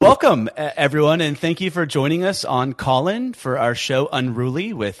Welcome, everyone, and thank you for joining us on Call-In for our show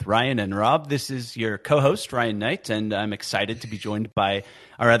Unruly with Ryan and Rob. This is your co-host, Ryan Knight, and I'm excited to be joined by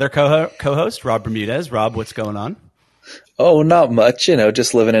our other co-host, Rob Bermudez. Rob, what's going on? Oh, not much,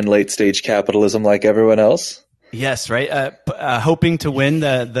 just living in late-stage capitalism like everyone else. Yes, right. Hoping to win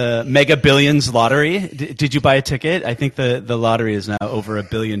the Mega Billions lottery. Did you buy a ticket? I think the lottery is now over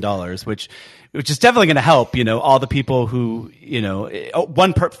 $1 billion, which is definitely going to help, all the people who,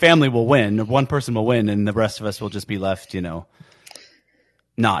 one family will win, one person will win, and the rest of us will just be left,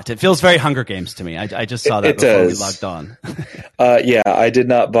 not. It feels very Hunger Games to me. I just saw that before we logged on. Yeah, I did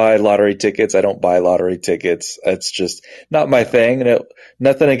not buy lottery tickets. I don't buy lottery tickets. It's just not my thing.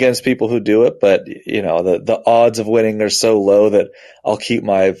 Nothing against people who do it, but the odds of winning are so low that I'll keep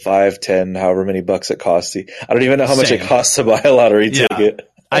my 5, 10, however many bucks it costs. I don't even know how much it costs to buy a lottery ticket.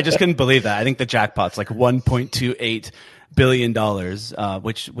 I just couldn't believe that. I think the jackpot's like $1.28 billion,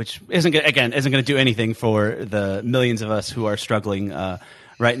 which isn't going to do anything for the millions of us who are struggling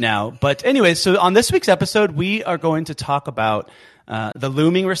right now. But anyway, so on this week's episode, we are going to talk about the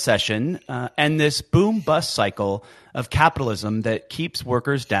looming recession and this boom-bust cycle of capitalism that keeps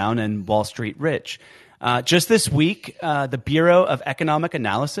workers down and Wall Street rich. Just this week, the Bureau of Economic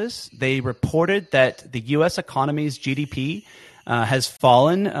Analysis, they reported that the U.S. economy's GDP has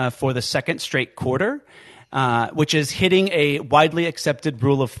fallen for the second straight quarter, which is hitting a widely accepted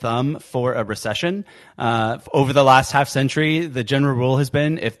rule of thumb for a recession. Over the last half century, the general rule has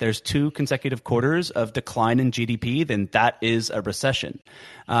been if there's 2 consecutive quarters of decline in GDP, then that is a recession.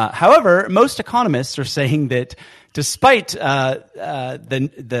 However, most economists are saying that despite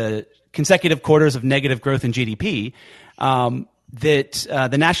the consecutive quarters of negative growth in GDP, that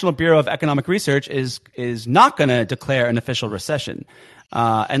the National Bureau of Economic Research is not going to declare an official recession.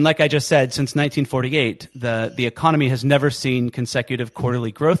 And like I just said, since 1948, the economy has never seen consecutive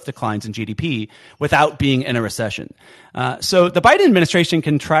quarterly growth declines in GDP without being in a recession. So the Biden administration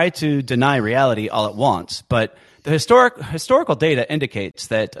can try to deny reality all it wants, but the historical data indicates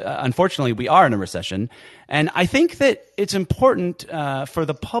that, unfortunately, we are in a recession. And I think that it's important for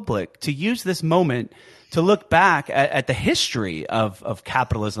the public to use this moment to look back at the history of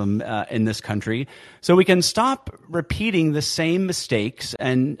capitalism in this country so we can stop repeating the same mistakes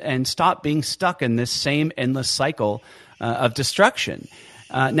and stop being stuck in this same endless cycle of destruction.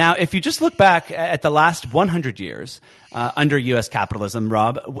 Now, if you just look back at the last 100 years under U.S. capitalism,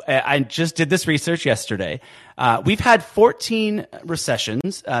 Rob, I just did this research yesterday. We've had 14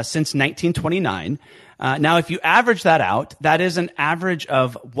 recessions since 1929. Now, if you average that out, that is an average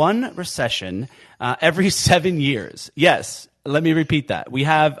of 1 recession every 7 years. Yes, let me repeat that. We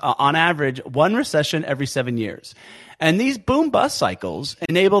have, on average, 1 recession every 7 years. And these boom-bust cycles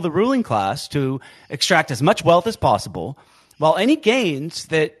enable the ruling class to extract as much wealth as possible, while any gains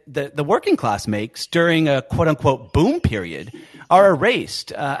that the working class makes during a quote-unquote boom period are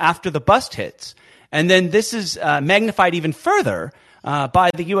erased after the bust hits. And then this is magnified even further by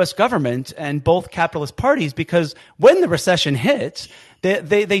the U.S. government and both capitalist parties, because when the recession hits,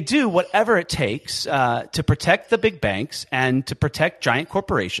 they do whatever it takes to protect the big banks and to protect giant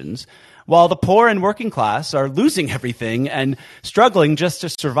corporations, while the poor and working class are losing everything and struggling just to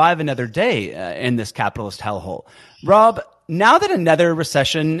survive another day in this capitalist hellhole. Rob, now that another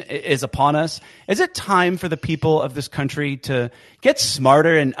recession is upon us, is it time for the people of this country to get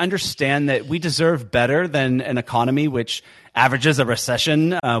smarter and understand that we deserve better than an economy which averages a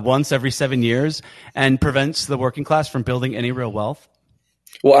recession once every 7 years and prevents the working class from building any real wealth?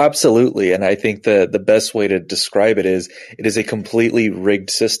 Well, absolutely. And I think the best way to describe it is a completely rigged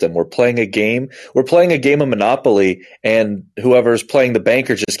system. We're playing a game. We're playing a game of Monopoly, and whoever's playing the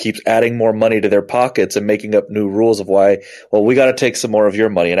banker just keeps adding more money to their pockets and making up new rules of why, well, we got to take some more of your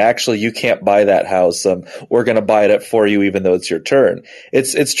money. And actually, you can't buy that house. We're going to buy it up for you, even though it's your turn.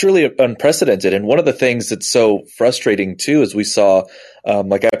 It's truly unprecedented. And one of the things that's so frustrating, too, is we saw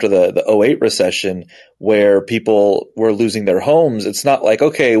like after the 08 recession, where people were losing their homes, it's not like,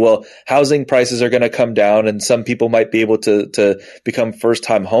 okay, well, housing prices are going to come down and some people might be able to become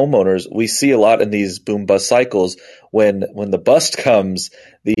first-time homeowners. We see a lot in these boom-bust cycles. When the bust comes,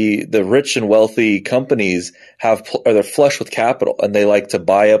 the rich and wealthy companies they're flush with capital, and they like to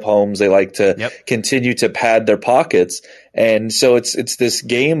buy up homes. They like to continue to pad their pockets. And so it's this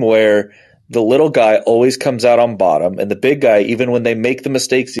game where the little guy always comes out on bottom, and the big guy, even when they make the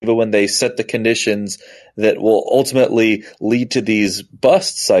mistakes, even when they set the conditions that will ultimately lead to these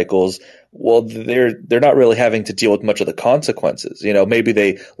bust cycles, well, they're not really having to deal with much of the consequences. Maybe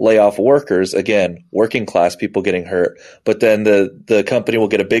they lay off workers, again, working class people getting hurt, but then the company will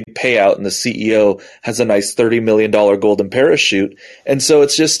get a big payout and the CEO has a nice $30 million golden parachute. And so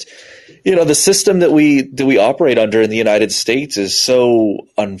it's just, the system that we operate under in the United States is so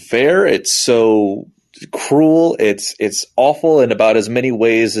unfair. It's so cruel. It's awful in about as many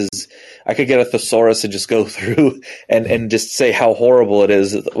ways as I could get a thesaurus and just go through and just say how horrible it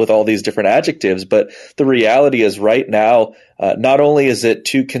is with all these different adjectives. But the reality is right now, not only is it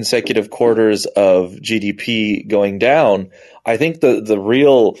 2 consecutive quarters of GDP going down, I think the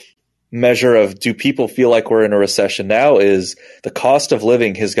real measure of do people feel like we're in a recession now is the cost of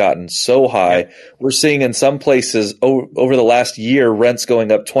living has gotten so high. Yeah. We're seeing in some places over the last year, rents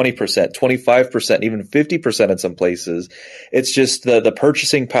going up 20%, 25%, even 50% in some places. It's just the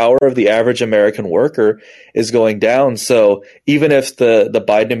purchasing power of the average American worker is going down. So even if the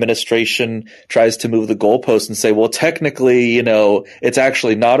Biden administration tries to move the goalposts and say, well, technically, it's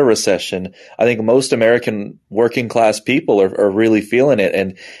actually not a recession, I think most American working class people are really feeling it.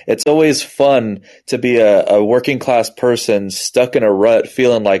 And it's always fun to be a working class person stuck in a rut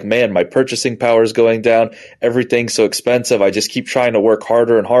feeling like, man, my purchasing power is going down. Everything's so expensive. I just keep trying to work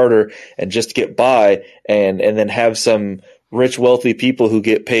harder and harder and just get by and then have some rich, wealthy people who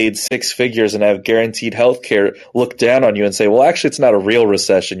get paid 6 figures and have guaranteed health care look down on you and say, well, actually, it's not a real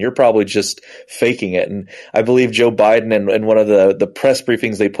recession. You're probably just faking it. And I believe Joe Biden in one of the press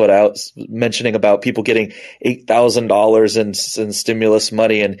briefings they put out mentioning about people getting $8,000 in stimulus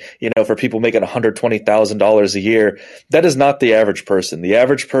money and, for people making $120,000 a year, that is not the average person. The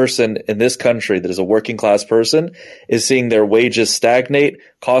average person in this country that is a working class person is seeing their wages stagnate,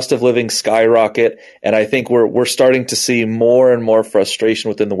 cost of living skyrocket. And I think we're starting to see more and more frustration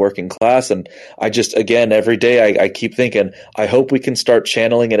within the working class. And I just, again, every day I keep thinking, I hope we can start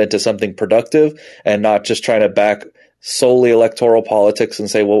channeling it into something productive and not just trying to back solely electoral politics and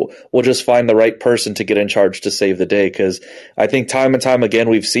say, well, we'll just find the right person to get in charge to save the day. Because I think time and time again,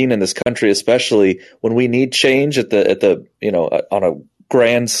 we've seen in this country, especially when we need change at the on a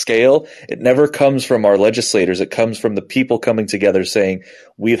grand scale, it never comes from our legislators. It comes from the people coming together saying,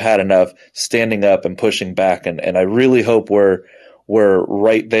 we've had enough, standing up and pushing back. And I really hope we're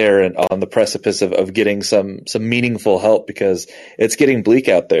right there and on the precipice of getting some meaningful help because it's getting bleak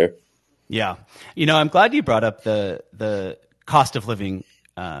out there. Yeah. I'm glad you brought up the cost of living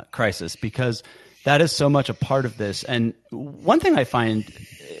crisis because that is so much a part of this. And one thing I find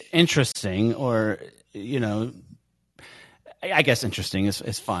interesting or, I guess interesting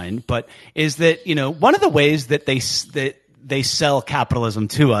is fine, but is that, one of the ways that they sell capitalism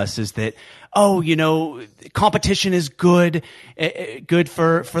to us is that, competition is good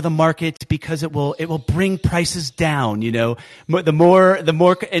for the market because it will bring prices down, the more,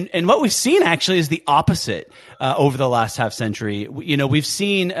 and what we've seen actually is the opposite, over the last half century. We've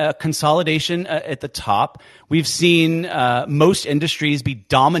seen consolidation at the top. We've seen, most industries be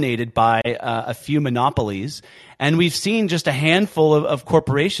dominated by, a few monopolies. And we've seen just a handful of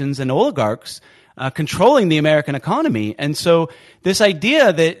corporations and oligarchs controlling the American economy. And so this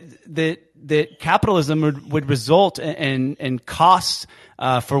idea that capitalism would result in costs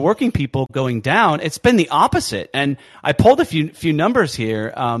for working people going down, it's been the opposite. And I pulled a few numbers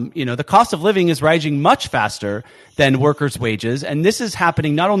here. The cost of living is rising much faster than workers' wages, and this is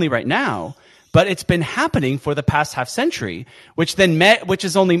happening not only right now, but it's been happening for the past half century, which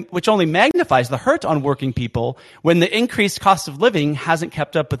only magnifies the hurt on working people when the increased cost of living hasn't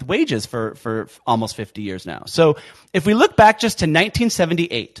kept up with wages for almost 50 years now. So if we look back just to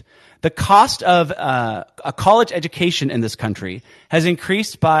 1978, the cost of a college education in this country has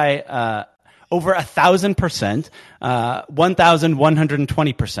increased by over 1,000%,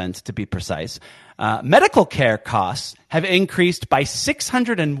 1,120% to be precise. Medical care costs have increased by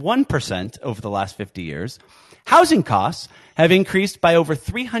 601% over the last 50 years. Housing costs have increased by over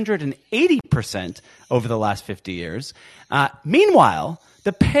 380% over the last 50 years. Meanwhile,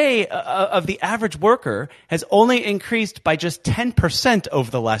 the pay of the average worker has only increased by just 10%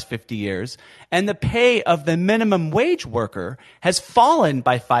 over the last 50 years, and the pay of the minimum wage worker has fallen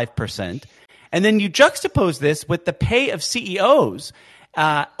by 5%. And then you juxtapose this with the pay of CEOs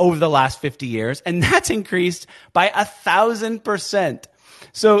over the last 50 years, and that's increased by 1,000%.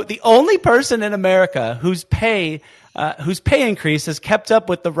 So the only person in America whose pay increase has kept up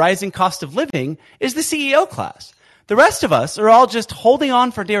with the rising cost of living is the CEO class. The rest of us are all just holding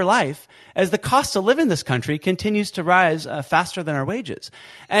on for dear life as the cost of living in this country continues to rise faster than our wages.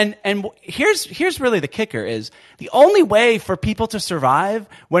 And here's really the kicker is the only way for people to survive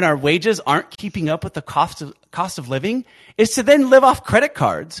when our wages aren't keeping up with the cost of living is to then live off credit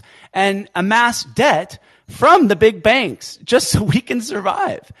cards and amass debt from the big banks just so we can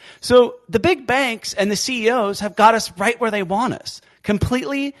survive. So the big banks and the CEOs have got us right where they want us,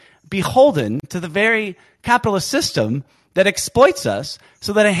 completely beholden to the very capitalist system that exploits us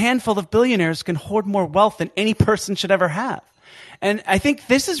so that a handful of billionaires can hoard more wealth than any person should ever have. And I think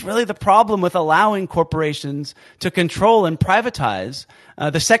this is really the problem with allowing corporations to control and privatize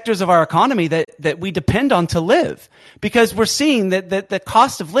the sectors of our economy that we depend on to live. Because we're seeing that the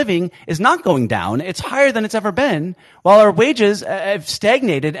cost of living is not going down. It's higher than it's ever been, while our wages have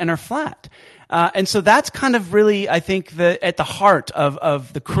stagnated and are flat. And so that's kind of really, I think, at the heart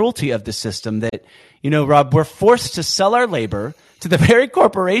of the cruelty of the system that, Rob, we're forced to sell our labor to the very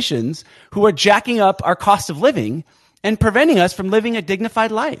corporations who are jacking up our cost of living and preventing us from living a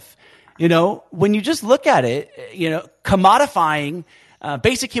dignified life. When you just look at it, commodifying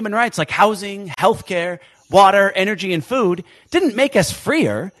basic human rights like housing, healthcare, water, energy, and food didn't make us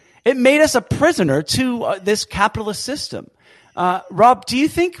freer. It made us a prisoner to this capitalist system. Rob, do you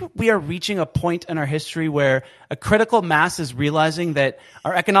think we are reaching a point in our history where a critical mass is realizing that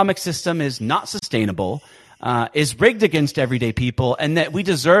our economic system is not sustainable, is rigged against everyday people, and that we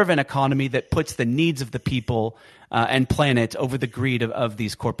deserve an economy that puts the needs of the people and planet over the greed of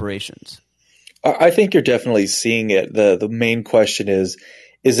these corporations? I think you're definitely seeing it. The main question is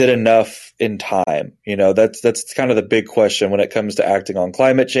it enough in time? That's kind of the big question when it comes to acting on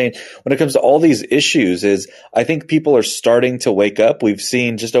climate change. When it comes to all these issues is I think people are starting to wake up. We've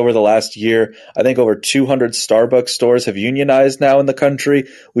seen just over the last year, I think over 200 Starbucks stores have unionized now in the country.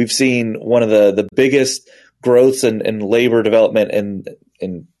 We've seen one of the biggest growths in labor development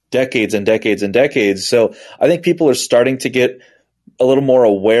in decades and decades and decades. So I think people are starting to get a little more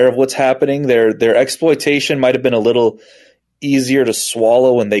aware of what's happening. Their exploitation might have been a little easier to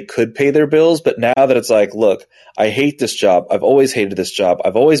swallow when they could pay their bills. But now that it's like, look, I hate this job. I've always hated this job.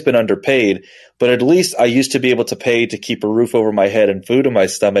 I've always been underpaid, but at least I used to be able to pay to keep a roof over my head and food in my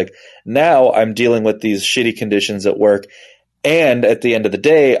stomach. Now I'm dealing with these shitty conditions at work. And at the end of the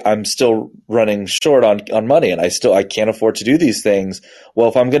day, I'm still running short on money, and I can't afford to do these things. Well,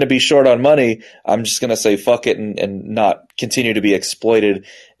 if I'm going to be short on money, I'm just going to say fuck it and not continue to be exploited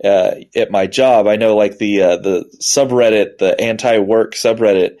at my job. I know, like the subreddit, the anti-work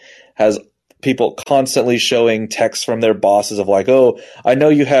subreddit, has people constantly showing texts from their bosses of like, oh, I know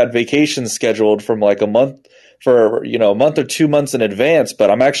you had vacations scheduled from like a month or 2 months in advance,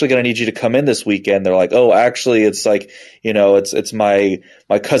 but I'm actually going to need you to come in this weekend. They're like, oh, actually it's like, it's my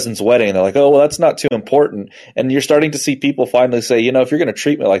cousin's wedding. And they're like, oh, well, that's not too important. And you're starting to see people finally say, if you're going to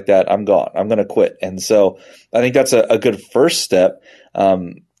treat me like that, I'm gone. I'm going to quit. And so I think that's a good first step.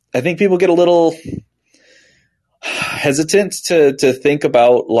 I think people get a little hesitant to think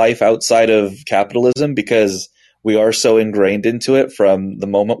about life outside of capitalism because we are so ingrained into it from the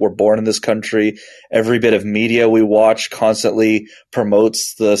moment we're born in this country. Every bit of media we watch constantly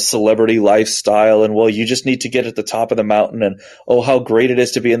promotes the celebrity lifestyle. And, well, you just need to get at the top of the mountain. And, oh, how great it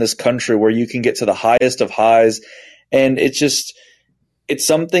is to be in this country where you can get to the highest of highs. And it's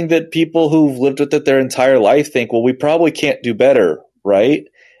something that people who've lived with it their entire life think, well, we probably can't do better, right?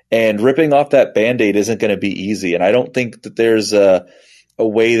 And ripping off that Band-Aid isn't going to be easy. And I don't think that there's a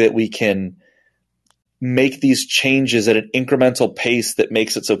way that we can make these changes at an incremental pace that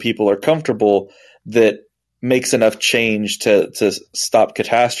makes it so people are comfortable, that makes enough change to stop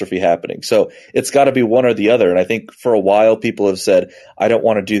catastrophe happening. So it's got to be one or the other. And I think for a while people have said, I don't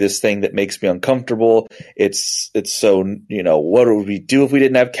want to do this thing that makes me uncomfortable. It's so, what would we do if we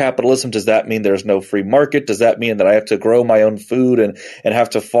didn't have capitalism? Does that mean there's no free market? Does that mean that I have to grow my own food and have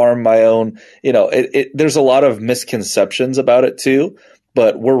to farm my own, there's a lot of misconceptions about it too.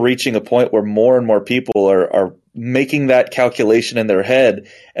 But we're reaching a point where more and more people are making that calculation in their head.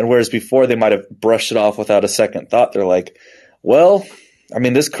 And whereas before they might have brushed it off without a second thought, they're like, well,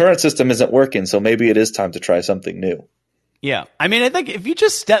 this current system isn't working, so maybe it is time to try something new. Yeah. I think if you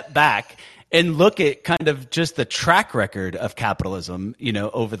just step back and look at kind of just the track record of capitalism,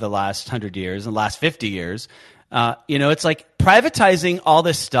 over the last 100 years and last 50 years, it's like privatizing all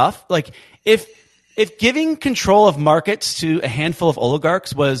this stuff. Like if giving control of markets to a handful of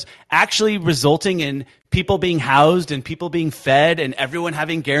oligarchs was actually resulting in people being housed and people being fed and everyone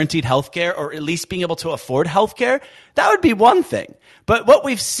having guaranteed healthcare, or at least being able to afford healthcare, that would be one thing. But what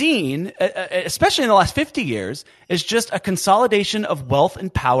we've seen, especially in the last 50 years, is just a consolidation of wealth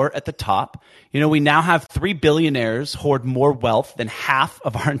and power at the top. We now have 3 billionaires hoard more wealth than half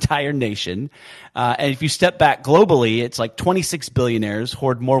of our entire nation. And if you step back globally, it's like 26 billionaires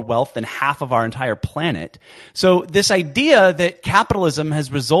hoard more wealth than half of our entire planet. So this idea that capitalism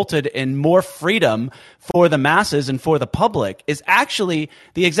has resulted in more freedom for the masses and for the public is actually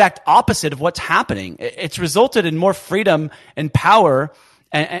the exact opposite of what's happening. It's resulted in more freedom and power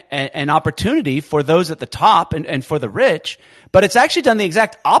and opportunity for those at the top and for the rich, but it's actually done the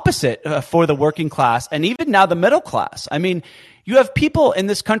exact opposite for the working class and even now the middle class. I mean, you have people in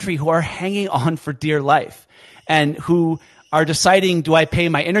this country who are hanging on for dear life and who are deciding, do I pay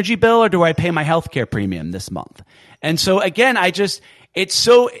my energy bill or do I pay my healthcare premium this month? And so again, I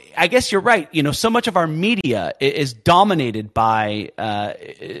guess you're right. So much of our media is dominated by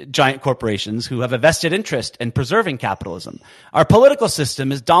giant corporations who have a vested interest in preserving capitalism. Our political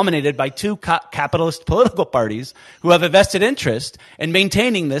system is dominated by two capitalist political parties who have a vested interest in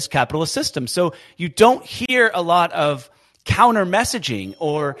maintaining this capitalist system. So you don't hear a lot of counter messaging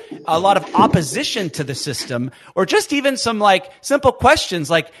or a lot of opposition to the system, or just even some like simple questions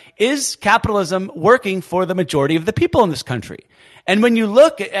like, is capitalism working for the majority of the people in this country? And when you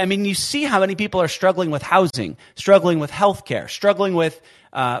look, you see how many people are struggling with housing, struggling with healthcare, struggling with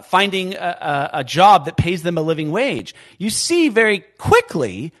finding a job that pays them a living wage. You see very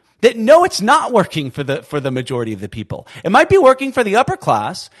quickly that no, it's not working for the majority of the people. It might be working for the upper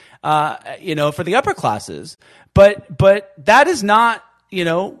class, for the upper classes, but that is not,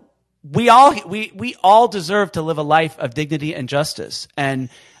 we all deserve to live a life of dignity and justice. And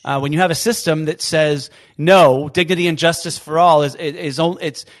when you have a system that says no, dignity and justice for all it's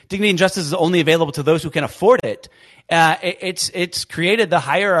dignity and justice is only available to those who can afford it. It's created the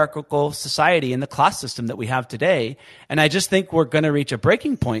hierarchical society and the class system that we have today. And I just think we're going to reach a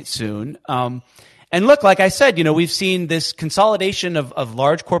breaking point soon. And look, like I said, we've seen this consolidation of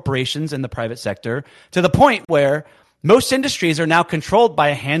large corporations in the private sector to the point where most industries are now controlled by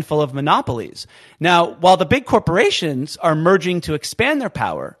a handful of monopolies. Now, while the big corporations are merging to expand their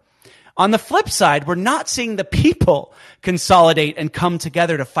power, on the flip side, we're not seeing the people consolidate and come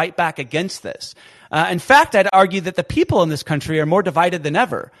together to fight back against this. In fact, I'd argue that the people in this country are more divided than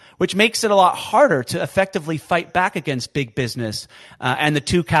ever, which makes it a lot harder to effectively fight back against big business and the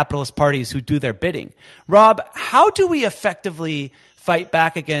two capitalist parties who do their bidding. Rob, how do we effectively fight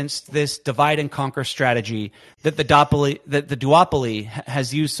back against this divide and conquer strategy that the duopoly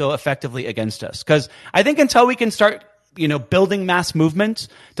has used so effectively against us? Because I think until we can start building mass movements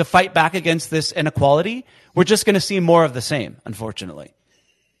to fight back against this inequality, we're just going to see more of the same, unfortunately.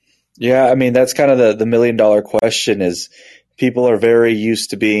 Yeah, that's kind of the $1 million question is people are very used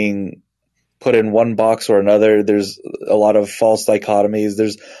to being put in one box or another. There's a lot of false dichotomies.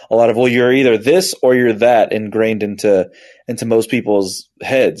 There's a lot of, well, you're either this or you're that ingrained into most people's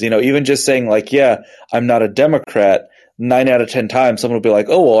heads. Even just saying like, yeah, I'm not a Democrat, 9 out of 10 times someone will be like,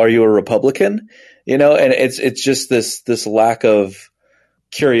 oh, well, are you a Republican? And it's just this lack of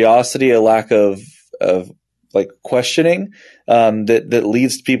curiosity, a lack of like questioning that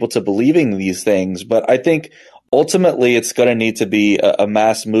leads people to believing these things. But I think ultimately it's going to need to be a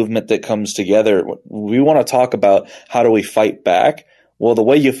mass movement that comes together. We want to talk about how do we fight back? Well, the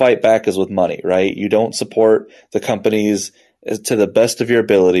way you fight back is with money, right? You don't support the companies to the best of your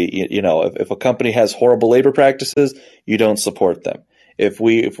ability. If a company has horrible labor practices, you don't support them. If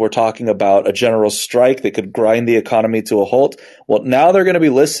we're talking about a general strike that could grind the economy to a halt, well, now they're going to be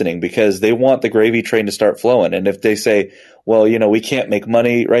listening because they want the gravy train to start flowing. And if they say, well, we can't make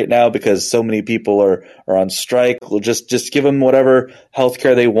money right now because so many people are on strike, we'll just give them whatever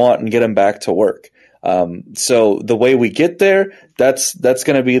healthcare they want and get them back to work. So the way we get there, that's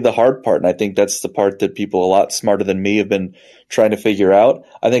going to be the hard part. And I think that's the part that people a lot smarter than me have been trying to figure out.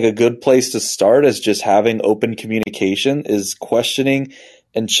 I think a good place to start is just having open communication, is questioning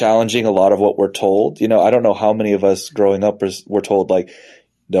and challenging a lot of what we're told. I don't know how many of us growing up were told like,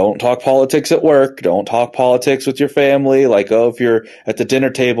 don't talk politics at work. Don't talk politics with your family. Like, oh, if you're at the dinner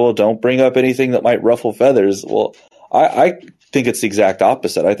table, don't bring up anything that might ruffle feathers. Well, I think it's the exact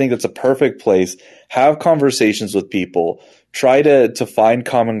opposite. I think it's a perfect place. Have conversations with people. Try to find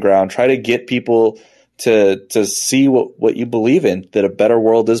common ground. Try to get people to see what you believe in, that a better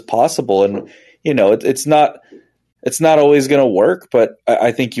world is possible. And, it's not always going to work, but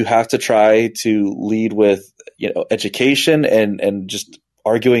I think you have to try to lead with, education and just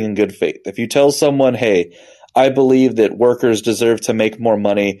arguing in good faith. If you tell someone, hey, I believe that workers deserve to make more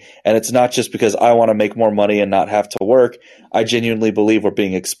money, and it's not just because I want to make more money and not have to work. I genuinely believe we're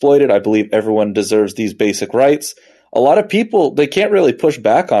being exploited. I believe everyone deserves these basic rights. a lot of people, they can't really push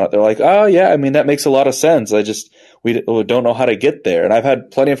back on it. They're like, oh yeah, I mean, that makes a lot of sense. We don't know how to get there. And I've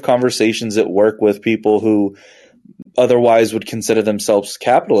had plenty of conversations at work with people who otherwise would consider themselves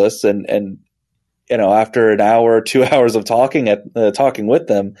capitalists. And after an hour or 2 hours of talking with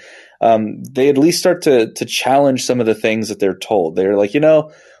them, they at least start to challenge some of the things that they're told. They're like,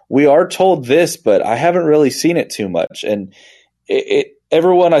 we are told this, but I haven't really seen it too much. And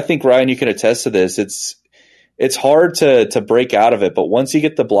everyone, I think, Ryan, you can attest to this. It's hard to break out of it, but once you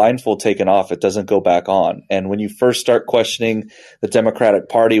get the blindfold taken off, it doesn't go back on. And when you first start questioning the Democratic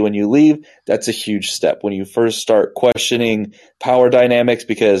Party when you leave, that's a huge step. When you first start questioning power dynamics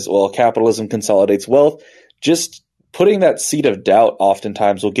because, well, capitalism consolidates wealth, just putting that seed of doubt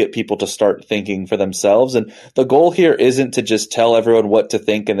oftentimes will get people to start thinking for themselves. And the goal here isn't to just tell everyone what to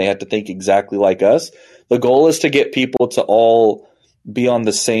think and they have to think exactly like us. The goal is to get people to all be on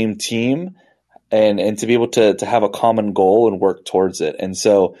the same team and to be able to have a common goal and work towards it. And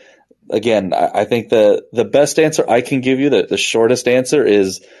so, again, I think the best answer I can give you, the shortest answer,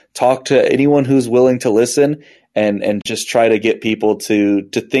 is talk to anyone who's willing to listen and just try to get people to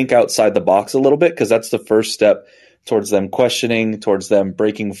think outside the box a little bit, because that's the first step towards them questioning, towards them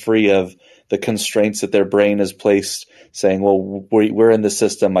breaking free of the constraints that their brain has placed, saying, well, we're in the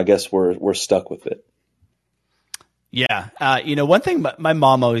system, I guess we're stuck with it. Yeah. One thing my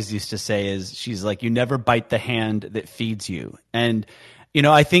mom always used to say is, she's like, you never bite the hand that feeds you. And,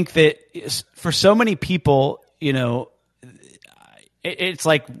 I think that for so many people, it's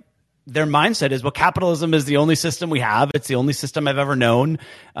like their mindset is, well, capitalism is the only system we have. It's the only system I've ever known.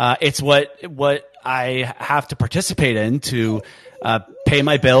 It's what I have to participate in to pay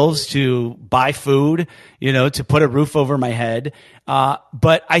my bills, to buy food, to put a roof over my head.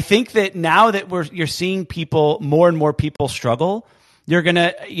 But I think that now that you're seeing more and more people struggle, you're going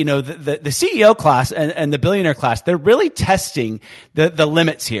to, the CEO class and the billionaire class, they're really testing the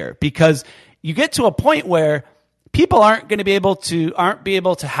limits here, because you get to a point where people aren't be able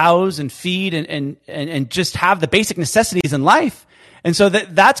to house and feed and just have the basic necessities in life. And so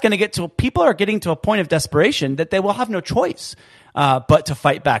that's going to get to, people are getting to a point of desperation that they will have no choice but to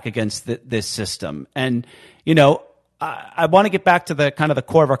fight back against this system. And, I want to get back to the kind of the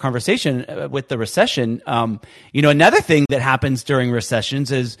core of our conversation with the recession. Another thing that happens during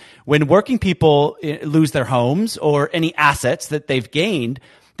recessions is when working people lose their homes or any assets that they've gained,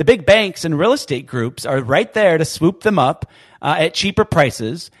 the big banks and real estate groups are right there to swoop them up at cheaper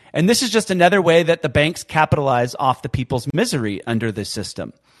prices. And this is just another way that the banks capitalize off the people's misery under this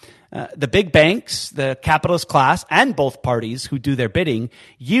system. The big banks, the capitalist class, and both parties who do their bidding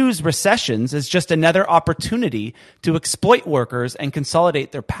use recessions as just another opportunity to exploit workers and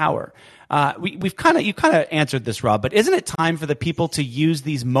consolidate their power. You kind of answered this, Rob, but isn't it time for the people to use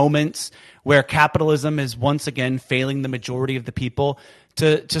these moments where capitalism is once again failing the majority of the people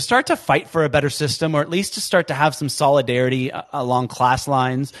to start to fight for a better system, or at least to start to have some solidarity along class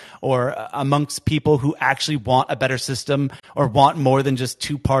lines or amongst people who actually want a better system or want more than just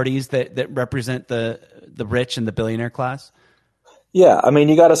two parties that represent the rich and the billionaire class? Yeah, I mean,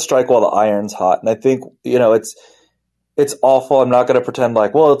 you got to strike while the iron's hot. And I think, it's awful. I'm not going to pretend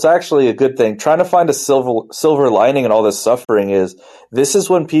like, well, it's actually a good thing. Trying to find a silver lining in all this suffering this is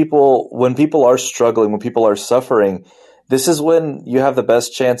when people are struggling, when people are suffering, this is when you have the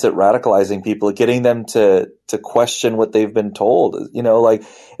best chance at radicalizing people, getting them to question what they've been told. Like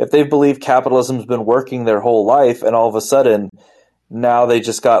if they've believed capitalism's been working their whole life and all of a sudden now they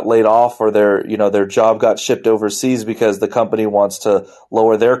just got laid off, or their job got shipped overseas because the company wants to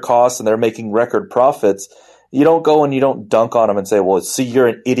lower their costs and they're making record profits. You don't go and you don't dunk on them and say, well, see, you're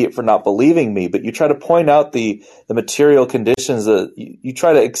an idiot for not believing me. But you try to point out the material conditions that you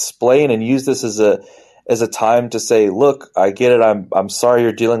try to explain and use this as a time to say, look, I get it. I'm sorry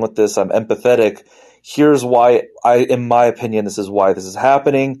you're dealing with this. I'm empathetic. Here's why in my opinion, this is why this is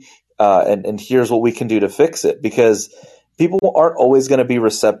happening. And here's what we can do to fix it, because people aren't always going to be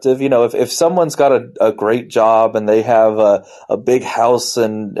receptive. If someone's got a great job and they have a big house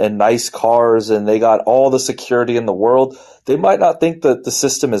and nice cars and they got all the security in the world, they might not think that the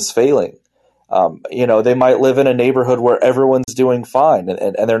system is failing. They might live in a neighborhood where everyone's doing fine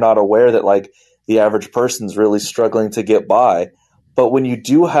and they're not aware that like the average person's really struggling to get by. But when you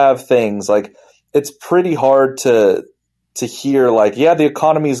do have things like, it's pretty hard to hear like, yeah, the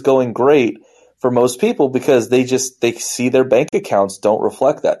economy is going great for most people, because they see their bank accounts don't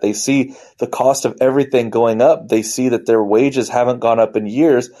reflect that. They see the cost of everything going up. They see that their wages haven't gone up in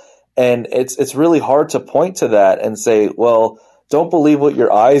years. And it's really hard to point to that and say, well, don't believe what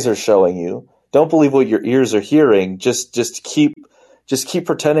your eyes are showing you. Don't believe what your ears are hearing. Just keep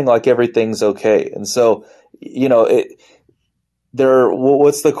pretending like everything's okay. And so,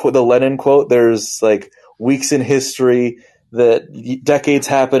 what's the Lenin quote? There's like weeks in history that decades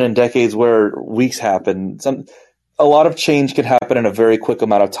happen and decades where weeks happen. A lot of change can happen in a very quick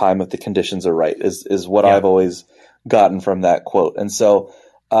amount of time if the conditions are right, is what I've always gotten from that quote. And so,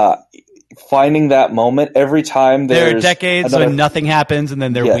 finding that moment every time there are decades when nothing happens, and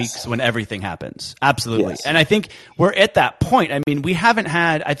then there are Yes. weeks when everything happens. Absolutely. Yes. And I think we're at that point. I mean, we haven't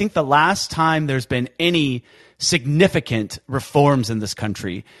had, I think the last time there's been any significant reforms in this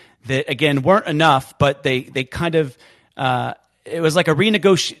country that, again, weren't enough, but they kind of, it was like a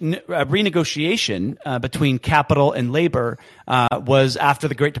renegotiation between capital and labor was after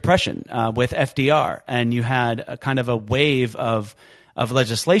the Great Depression with FDR. And you had a kind of a wave of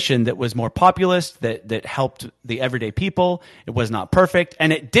legislation that was more populist, that helped the everyday people. It was not perfect,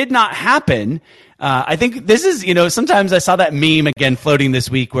 and it did not happen. I think this is, sometimes I saw that meme again floating this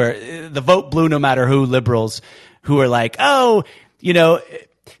week where the vote blue no matter who, liberals who are like,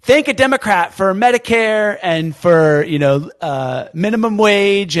 thank a Democrat for Medicare and for, minimum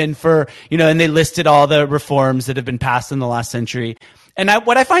wage and for, and they listed all the reforms that have been passed in the last century. And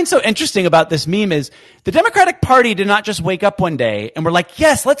what I find so interesting about this meme is the Democratic Party did not just wake up one day and we're like,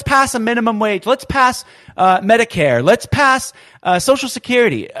 yes, let's pass a minimum wage. Let's pass Medicare. Let's pass Social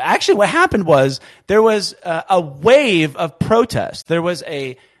Security. Actually, what happened was there was a wave of protest. There was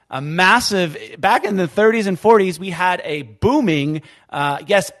a massive, back in the 30s and 40s, we had a booming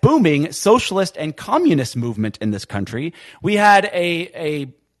socialist and communist movement in this country. We had a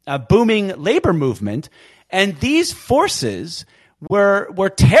booming labor movement, and these forces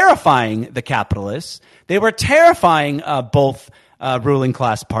were terrifying the capitalists. They were terrifying both ruling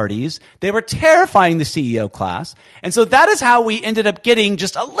class parties. They were terrifying the CEO class. And so that is how we ended up getting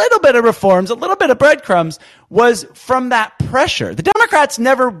just a little bit of reforms, a little bit of breadcrumbs, was from that pressure. The Democrats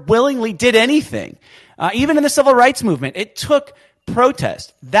never willingly did anything. Even in the civil rights movement, it took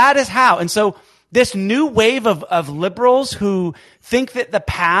protest. That is how. And so this new wave of liberals who think that the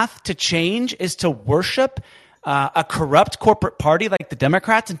path to change is to worship a corrupt corporate party like the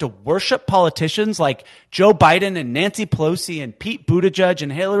Democrats and to worship politicians like Joe Biden and Nancy Pelosi and Pete Buttigieg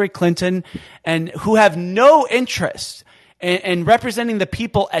and Hillary Clinton, and who have no interest in representing the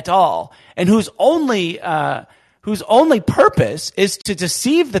people at all, and whose only purpose is to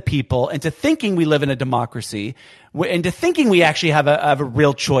deceive the people into thinking we live in a democracy, into thinking we actually have a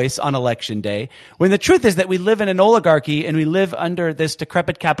real choice on election day, when the truth is that we live in an oligarchy and we live under this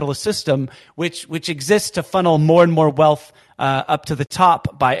decrepit capitalist system, which exists to funnel more and more wealth up to the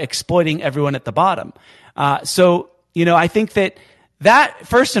top by exploiting everyone at the bottom. So I think that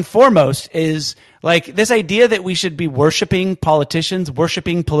first and foremost is like this idea that we should be worshiping politicians,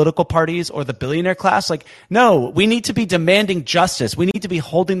 worshiping political parties or the billionaire class. Like, no, we need to be demanding justice. We need to be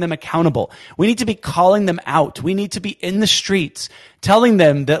holding them accountable. We need to be calling them out. We need to be in the streets telling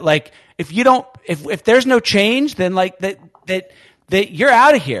them that, like, if there's no change, then like that you're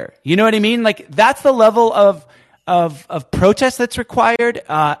out of here. You know what I mean? Like, that's the level of protest that's required,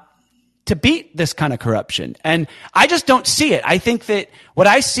 to beat this kind of corruption. And I just don't see it. I think that what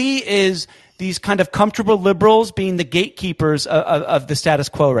I see is these kind of comfortable liberals being the gatekeepers of the status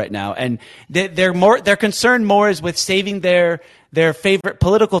quo right now. And their concern more is with saving their favorite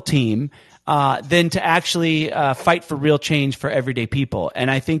political team, than to actually, fight for real change for everyday people. And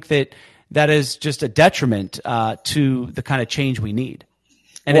I think that is just a detriment, to the kind of change we need.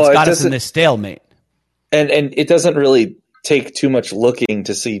 And it's got us in this stalemate. And it doesn't really take too much looking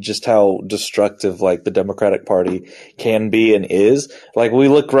to see just how destructive like the Democratic Party can be and is. Like, we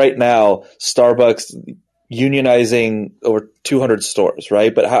look right now, Starbucks unionizing over 200 stores,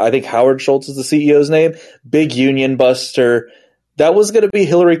 right? But I think Howard Schultz is the CEO's name, big union buster. That was going to be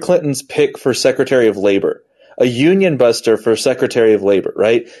Hillary Clinton's pick for Secretary of Labor, a union buster for Secretary of Labor,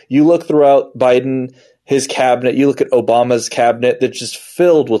 right? You look throughout Biden, his cabinet, you look at Obama's cabinet, that's just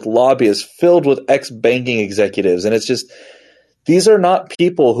filled with lobbyists, filled with ex-banking executives. And it's just, these are not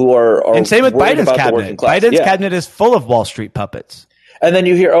people who are and same with Biden's cabinet. Biden's cabinet is full of Wall Street puppets. And then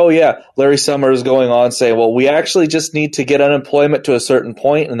you hear, Larry Summers going on saying, well, we actually just need to get unemployment to a certain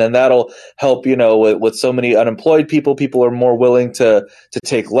point, and then that'll help, with so many unemployed people are more willing to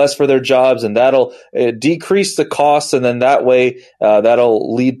take less for their jobs, and that'll decrease the costs, and then that way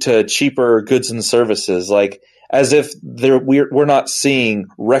that'll lead to cheaper goods and services. Like, as if we're not seeing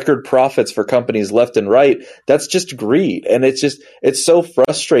record profits for companies left and right. That's just greed. And it's so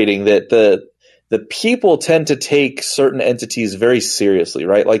frustrating that the people tend to take certain entities very seriously,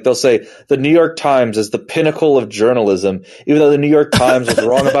 right? Like they'll say the New York Times is the pinnacle of journalism, even though the New York Times was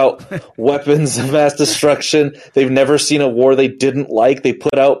wrong about weapons of mass destruction. They've never seen a war they didn't like. They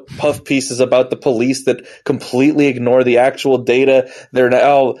put out puff pieces about the police that completely ignore the actual data. They're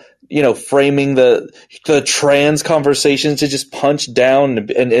now, framing the trans conversations to just punch down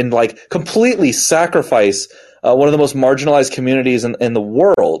and like completely sacrifice one of the most marginalized communities in the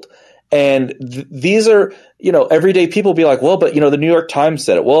world. And these are, everyday people be like, well, but, the New York Times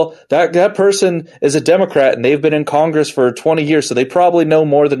said it. Well, that person is a Democrat and they've been in Congress for 20 years. So they probably know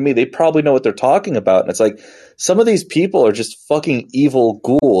more than me. They probably know what they're talking about. And it's like, some of these people are just fucking evil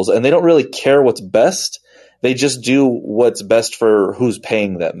ghouls and they don't really care what's best. They just do what's best for who's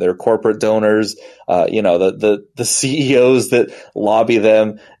paying them. They're corporate donors, the CEOs that lobby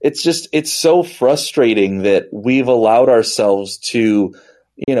them. It's so frustrating that we've allowed ourselves to,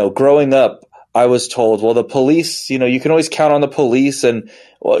 growing up, I was told, well, the police, you can always count on the police. And,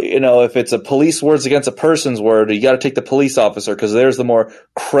 well, if it's a police words against a person's word, you got to take the police officer because there's the more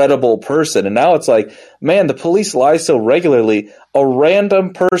credible person. And now it's like, man, the police lie so regularly. A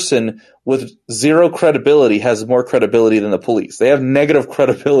random person with zero credibility has more credibility than the police. They have negative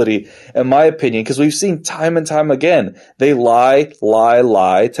credibility, in my opinion, because we've seen time and time again. They lie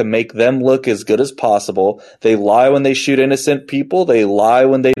to make them look as good as possible. They lie when they shoot innocent people. They lie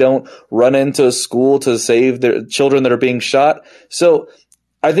when they don't run into a school to save their children that are being shot. So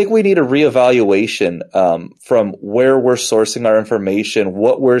I think we need a reevaluation from where we're sourcing our information,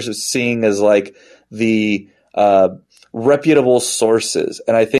 what we're seeing as like the reputable sources.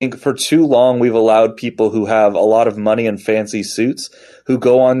 And I think for too long, we've allowed people who have a lot of money and fancy suits who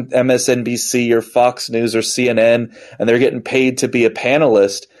go on MSNBC or Fox News or CNN and they're getting paid to be a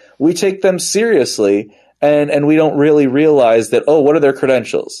panelist. We take them seriously and we don't really realize that, oh, what are their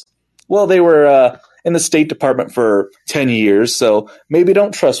credentials? Well, they were in the State Department for 10 years, so maybe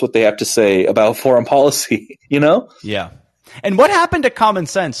don't trust what they have to say about foreign policy, Yeah. And what happened to common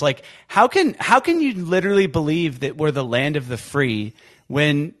sense? Like, how can you literally believe that we're the land of the free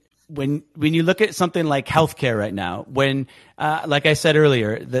when you look at something like healthcare right now, when, like I said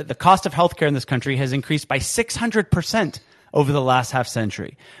earlier, the cost of healthcare in this country has increased by 600% over the last half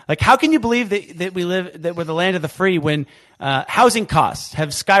century. Like, how can you believe that we're the land of the free when housing costs have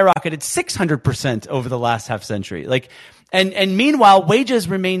skyrocketed 600% over the last half century? Like, and meanwhile, wages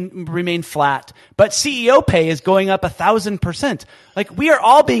remain flat, but CEO pay is going up 1,000%. Like, we are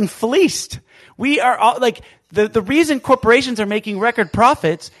all being fleeced. We are all like the reason corporations are making record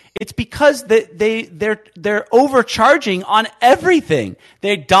profits. It's because they're overcharging on everything.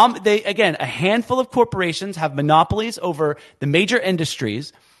 Again, a handful of corporations have monopolies over the major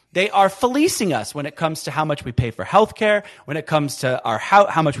industries. They are fleecing us when it comes to how much we pay for healthcare, when it comes to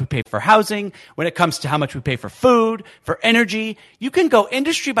how much we pay for housing, when it comes to how much we pay for food, for energy. You can go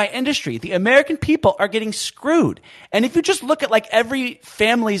industry by industry. The American people are getting screwed. And if you just look at like every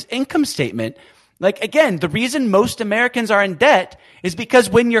family's income statement, like again, the reason most Americans are in debt is because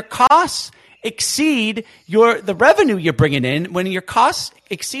when your costs exceed the revenue you're bringing in, when your costs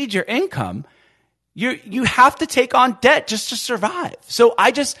exceed your income, you have to take on debt just to survive. So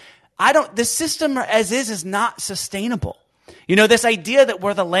the system as is not sustainable. This idea that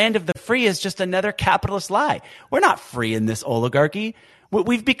we're the land of the free is just another capitalist lie. We're not free in this oligarchy.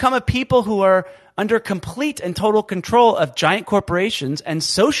 We've become a people who are under complete and total control of giant corporations and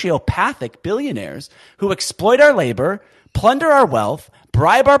sociopathic billionaires who exploit our labor, plunder our wealth,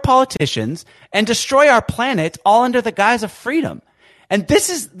 bribe our politicians, and destroy our planet all under the guise of freedom. And this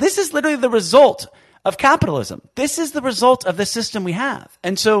is literally the result of capitalism. This is the result of the system we have.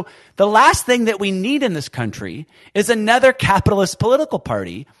 And so the last thing that we need in this country is another capitalist political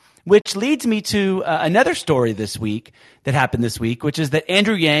party, which leads me to another story that happened this week, which is that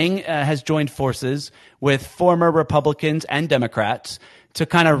Andrew Yang has joined forces with former Republicans and Democrats to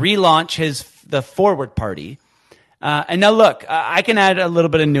kind of relaunch the Forward Party. And now look, I can add a little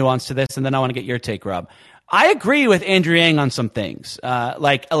bit of nuance to this, and then I want to get your take, Rob. I agree with Andrew Yang on some things,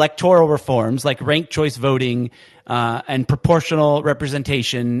 like electoral reforms, like ranked choice voting, and proportional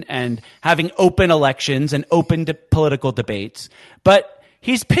representation, and having open elections and open political debates. But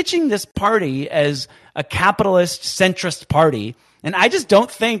he's pitching this party as a capitalist centrist party, and I just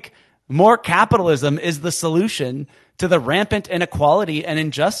don't think more capitalism is the solution to the rampant inequality and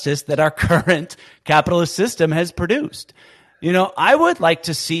injustice that our current capitalist system has produced. I would like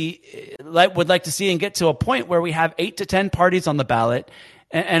to see and get to a point where we have 8 to 10 parties on the ballot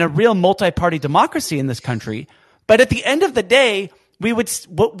and a real multi-party democracy in this country. But at the end of the day,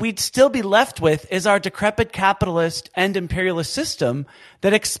 what we'd still be left with is our decrepit capitalist and imperialist system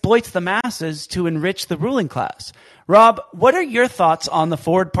that exploits the masses to enrich the ruling class. Rob, what are your thoughts on the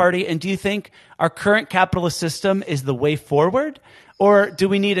Forward Party, and do you think our current capitalist system is the way forward, or do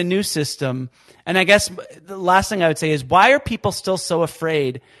we need a new system? And I guess the last thing I would say is, why are people still so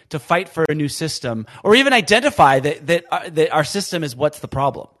afraid to fight for a new system, or even identify that our system is what's the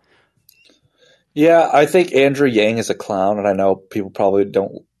problem? Yeah, I think Andrew Yang is a clown, and I know people probably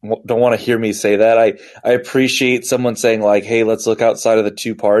don't want to hear me say that. I appreciate someone saying like, "Hey, let's look outside of the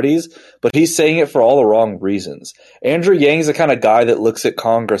two parties," but he's saying it for all the wrong reasons. Andrew Yang is the kind of guy that looks at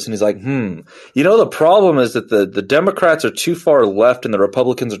Congress and he's like, the problem is that the Democrats are too far left and the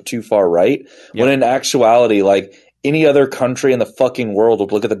Republicans are too far right. Yep. When in actuality, like, any other country in the fucking world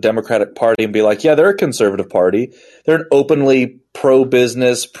would look at the Democratic Party and be like, yeah, they're a conservative party. They're an openly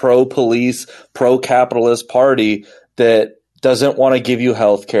pro-business, pro-police, pro-capitalist party that doesn't want to give you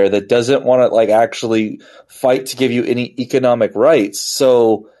health care, that doesn't want to like actually fight to give you any economic rights.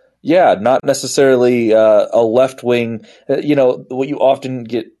 So, yeah, not necessarily a left-wing, what you often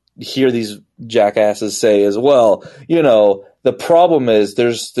hear these jackasses say as well, the problem is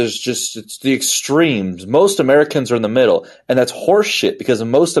there's just, it's the extremes. Most Americans are in the middle, and that's horseshit because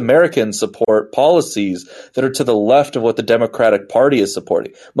most Americans support policies that are to the left of what the Democratic Party is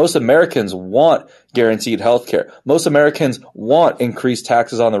supporting. Most Americans want guaranteed health care. Most Americans want increased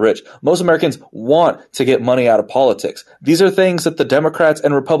taxes on the rich. Most Americans want to get money out of politics. These are things that the Democrats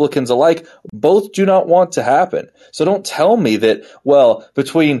and Republicans alike both do not want to happen. So don't tell me that, well,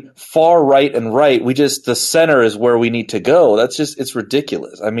 between far right and right, the center is where we need to go. It's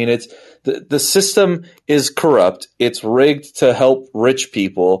ridiculous. I mean, it's the system is corrupt. It's rigged to help rich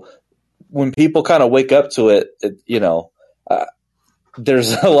people. When people kind of wake up to it,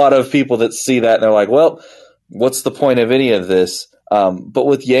 there's a lot of people that see that and they're like, well, what's the point of any of this? But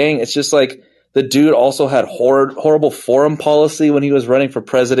with Yang, it's just like the dude also had horrible foreign policy when he was running for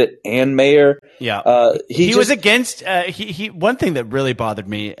president and mayor. Yeah. He was against, one thing that really bothered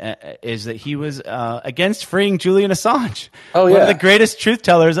me is that he was against freeing Julian Assange. Oh, yeah. One of the greatest truth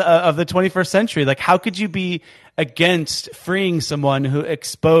tellers of the 21st century. Like, how could you be against freeing someone who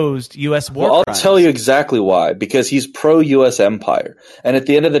exposed U.S. war crimes? I'll tell you exactly why. Because he's pro-U.S. empire. And at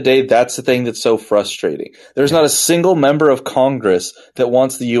the end of the day, that's the thing that's so frustrating. There's not a single member of Congress that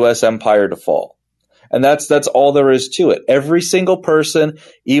wants the U.S. empire to fall. And that's all there is to it. Every single person,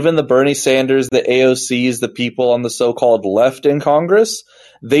 even the Bernie Sanders, the AOCs, the people on the so-called left in Congress,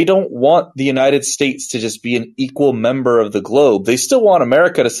 they don't want the United States to just be an equal member of the globe. They still want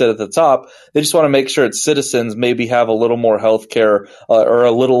America to sit at the top. They just want to make sure its citizens maybe have a little more health care or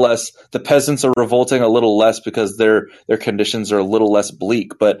a little less. The peasants are revolting a little less because their conditions are a little less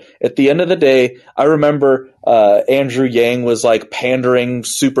bleak. But at the end of the day, I remember Andrew Yang was like pandering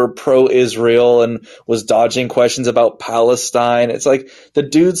super pro-Israel and was dodging questions about Palestine. It's like the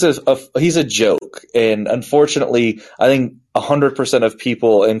dude's he's a joke. And unfortunately, I think 100% of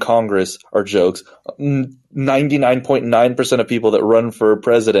people in Congress are jokes. 99.9% of people that run for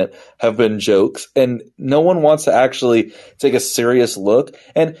president have been jokes. And no one wants to actually take a serious look.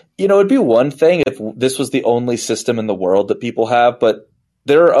 And, it'd be one thing if this was the only system in the world that people have, but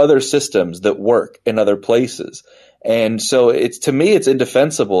there are other systems that work in other places. And so to me, it's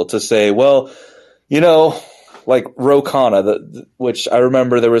indefensible to say, well, like Ro Khanna, which I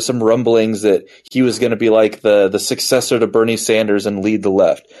remember there were some rumblings that he was going to be like the successor to Bernie Sanders and lead the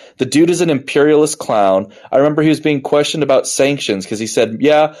left. The dude is an imperialist clown. I remember he was being questioned about sanctions because he said,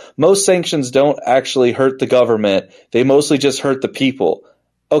 yeah, most sanctions don't actually hurt the government. They mostly just hurt the people.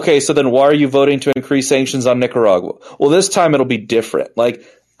 Okay, so then why are you voting to increase sanctions on Nicaragua? Well, this time it'll be different. Like,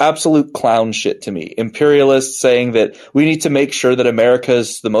 absolute clown shit to me. Imperialists saying that we need to make sure that America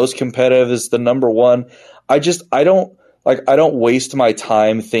is the most competitive, is the number one. I don't waste my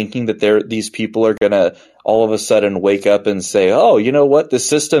time thinking that these people are going to all of a sudden wake up and say, oh, you know what? The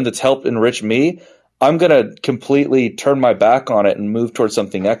system that's helped enrich me, I'm going to completely turn my back on it and move towards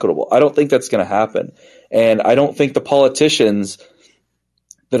something equitable. I don't think that's going to happen. And I don't think the politicians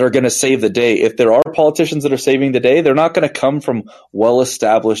that are going to save the day, if there are politicians that are saving the day, they're not going to come from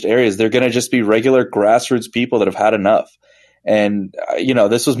well-established areas. They're going to just be regular grassroots people that have had enough. And,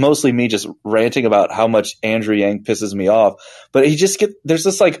 this was mostly me just ranting about how much Andrew Yang pisses me off. But there's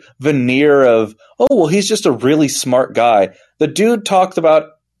this like veneer of, oh, well, he's just a really smart guy. The dude talked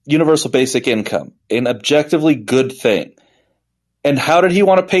about universal basic income, an objectively good thing. And how did he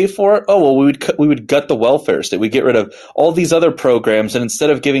want to pay for it? Oh, well, we would gut the welfare state. We'd get rid of all these other programs. And instead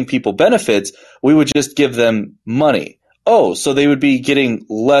of giving people benefits, we would just give them money. Oh, so they would be getting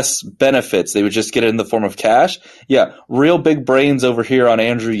less benefits. They would just get it in the form of cash. Yeah, real big brains over here on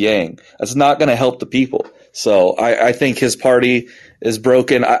Andrew Yang. That's not going to help the people. So I think his party is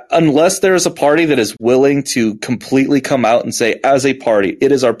broken. Unless there is a party that is willing to completely come out and say, as a party,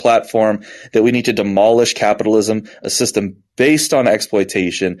 it is our platform that we need to demolish capitalism, a system based on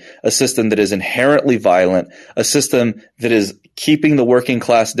exploitation, a system that is inherently violent, a system that is keeping the working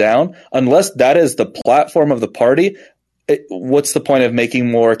class down. Unless that is the platform of the party, what's the point of making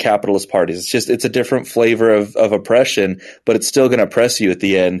more capitalist parties? It's a different flavor of oppression, but it's still going to oppress you at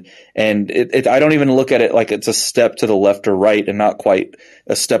the end. And I don't even look at it like it's a step to the left or right and not quite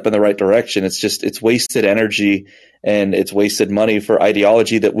a step in the right direction. It's wasted energy and it's wasted money for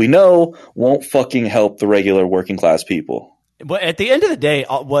ideology that we know won't fucking help the regular working class people. But at the end of the day,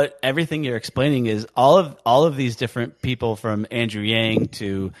 what everything you're explaining is all of these different people, from Andrew Yang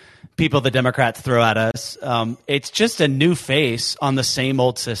to people the Democrats throw at us. It's just a new face on the same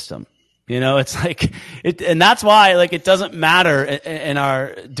old system. You know, it's like and that's why it doesn't matter in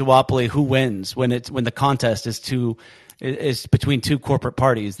our duopoly who wins when the contest is between two corporate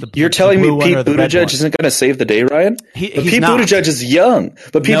parties. You're telling me Pete Buttigieg isn't going to save the day, Ryan? Pete Buttigieg is young,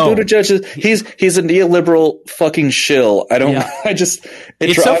 but Buttigieg he's a neoliberal fucking shill.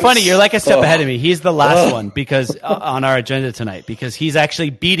 It's so funny. You're like a step ahead of me. He's the last one because on our agenda tonight, because he's actually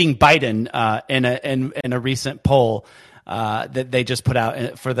beating Biden in a recent poll that they just put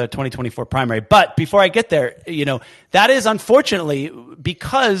out for the 2024 primary. But before I get there, that is unfortunately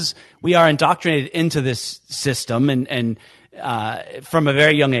because we are indoctrinated into this system and from a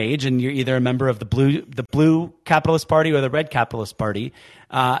very young age, and you're either a member of the blue capitalist party or the red capitalist party.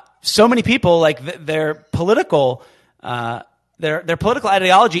 So many people, their political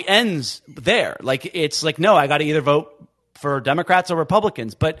ideology ends there. It's like, no, I got to either vote for Democrats or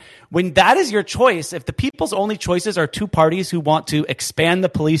Republicans. But when that is your choice, if the people's only choices are two parties who want to expand the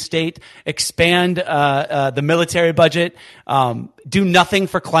police state, expand the military budget, do nothing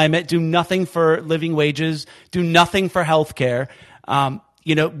for climate, do nothing for living wages, do nothing for healthcare,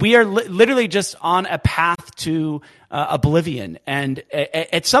 we are literally just on a path to oblivion. And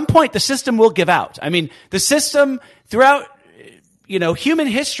at some point, the system will give out. I mean, the system throughout, human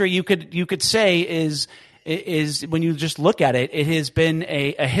history, you could say is when you just look at it, it has been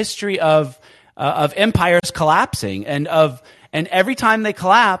a history of empires collapsing and every time they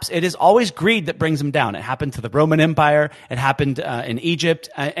collapse, it is always greed that brings them down. It happened to the Roman Empire. It happened in Egypt,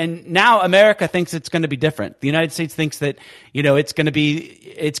 and now America thinks it's going to be different. The United States thinks that it's going to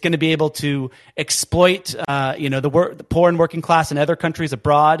be able to exploit the poor and working class in other countries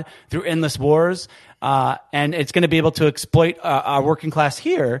abroad through endless wars. And it's going to be able to exploit our working class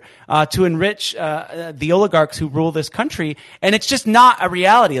here to enrich the oligarchs who rule this country, and it's just not a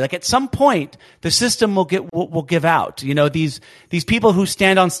reality. At some point, the system will give out. These people who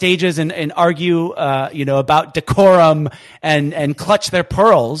stand on stages and argue, about decorum and clutch their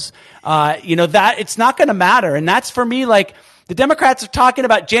pearls. That it's not going to matter, and that's for me. The Democrats are talking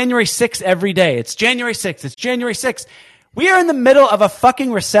about January 6th every day. It's January 6th. It's January 6th. We are in the middle of a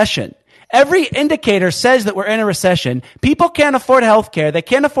fucking recession. Every indicator says that we're in a recession. People can't afford health care. They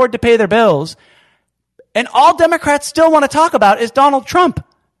can't afford to pay their bills. And all Democrats still want to talk about is Donald Trump.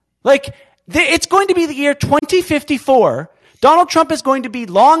 It's going to be the year 2054. Donald Trump is going to be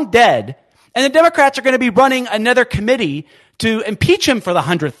long dead. And the Democrats are going to be running another committee to impeach him for the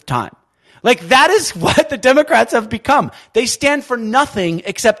 100th time. That is what the Democrats have become. They stand for nothing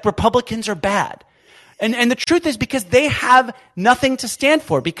except Republicans are bad. And the truth is because they have nothing to stand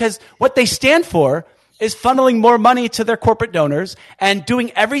for, because what they stand for is funneling more money to their corporate donors and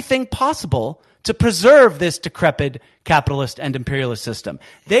doing everything possible to preserve this decrepit capitalist and imperialist system.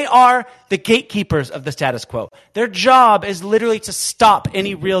 They are the gatekeepers of the status quo. Their job is literally to stop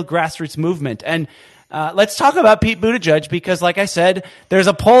any real grassroots movement. And let's talk about Pete Buttigieg, because like I said, there's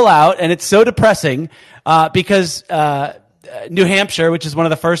a poll out and it's so depressing because New Hampshire, which is one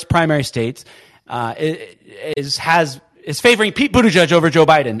of the first primary states, is favoring Pete Buttigieg over Joe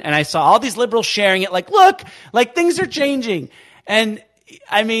Biden. And I saw all these liberals sharing it look, things are changing. And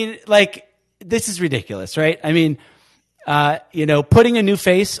I mean, this is ridiculous, right? I mean, putting a new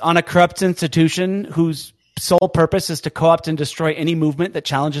face on a corrupt institution whose sole purpose is to co-opt and destroy any movement that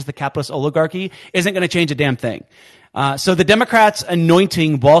challenges the capitalist oligarchy isn't going to change a damn thing. So the Democrats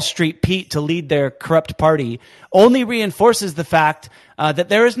anointing Wall Street Pete to lead their corrupt party only reinforces the fact that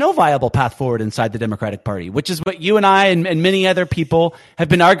there is no viable path forward inside the Democratic Party, which is what you and I and many other people have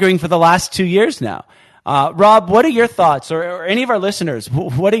been arguing for the last 2 years now. Rob, what are your thoughts, or any of our listeners,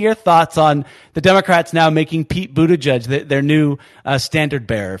 what are your thoughts on the Democrats now making Pete Buttigieg their new standard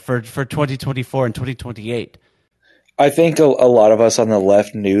bearer for 2024 and 2028? I think a lot of us on the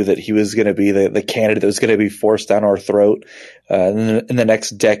left knew that he was going to be the candidate that was going to be forced down our throat in the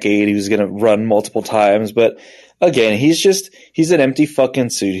next decade. He was going to run multiple times. But again, he's an empty fucking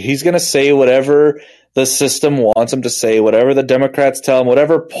suit. He's going to say whatever the system wants him to say, whatever the Democrats tell him,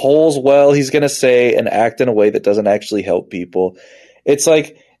 whatever polls well, he's going to say and act in a way that doesn't actually help people. It's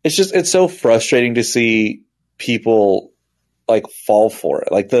so frustrating to see people like fall for it.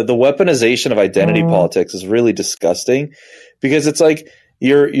 Like the weaponization of identity politics is really disgusting, because it's like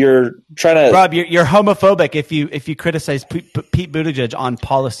you're trying to, Rob, you're homophobic if you criticize Pete Buttigieg on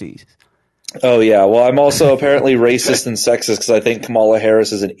policies. Oh yeah, well I'm also apparently racist and sexist because I think Kamala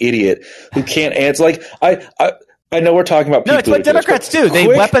Harris is an idiot who can't answer. Like I know we're talking about Pete it's what Democrats do. They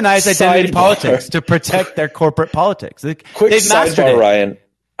weaponize identity politics to protect their corporate politics. They've mastered it. Ryan,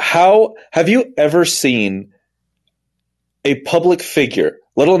 how have you ever seen a public figure,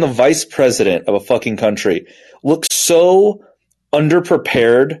 let alone the vice president of a fucking country, look so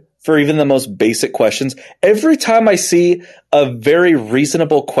underprepared for even the most basic questions? Every time I see a very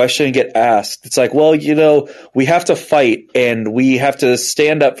reasonable question get asked, it's like, well, we have to fight and we have to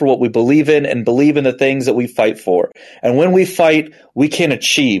stand up for what we believe in and believe in the things that we fight for. And when we fight, we can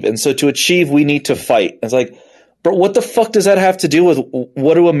achieve. And so to achieve, we need to fight. It's like, but what the fuck does that have to do with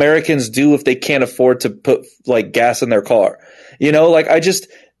what do Americans do if they can't afford to put like gas in their car?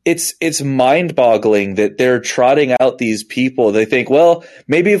 It's mind-boggling that they're trotting out these people. They think, well,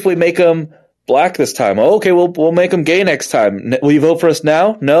 maybe if we make them black this time, okay, we'll make them gay next time. Will you vote for us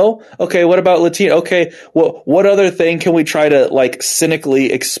now? No? Okay, what about Latino? Okay, well, what other thing can we try to like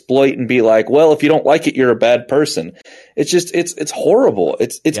cynically exploit and be like, well, if you don't like it, you're a bad person. It's horrible.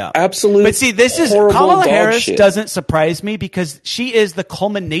 It's absolute. But see, this is Kamala Harris doesn't surprise me because she is the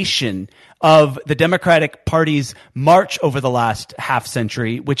culmination of the Democratic Party's march over the last half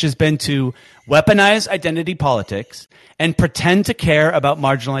century, which has been to weaponize identity politics and pretend to care about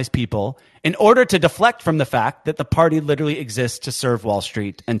marginalized people in order to deflect from the fact that the party literally exists to serve Wall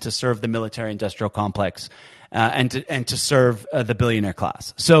Street and to serve the military-industrial complex and to serve the billionaire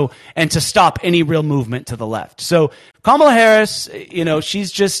class. So, and to stop any real movement to the left. So Kamala Harris,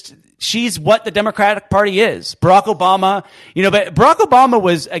 she's what the Democratic Party is. Barack Obama, but Barack Obama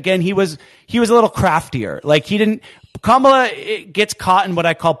was, again, he was a little craftier. Like Kamala gets caught in what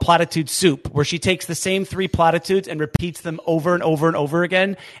I call platitude soup, where she takes the same three platitudes and repeats them over and over and over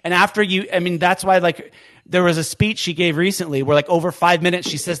again. And that's why there was a speech she gave recently where over 5 minutes,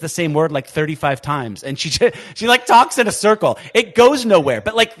 she says the same word 35 times. And she talks in a circle. It goes nowhere.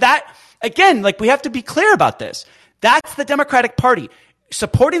 But again, we have to be clear about this. That's the Democratic Party.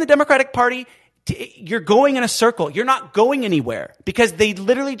 Supporting the Democratic Party, you're going in a circle. You're not going anywhere because they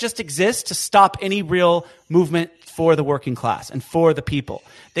literally just exist to stop any real movement for the working class and for the people.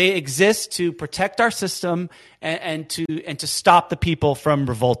 They exist to protect our system and to stop the people from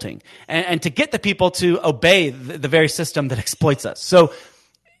revolting and to get the people to obey the very system that exploits us. So,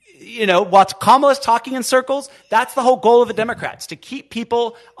 while Kamala's talking in circles, that's the whole goal of the Democrats, to keep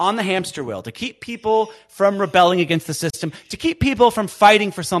people on the hamster wheel, to keep people from rebelling against the system, to keep people from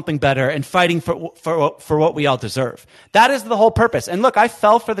fighting for something better and fighting for what we all deserve. That is the whole purpose. And look, I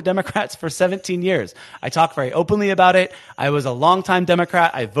fell for the Democrats for 17 years. I talk very openly about it. I was a longtime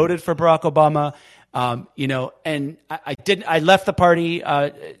Democrat. I voted for Barack Obama, and I left the party,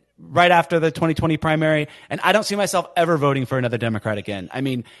 right after the 2020 primary, and I don't see myself ever voting for another Democrat again.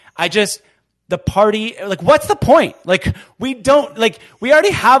 The party, what's the point? We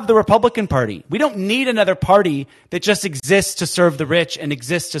already have the Republican Party. We don't need another party that just exists to serve the rich and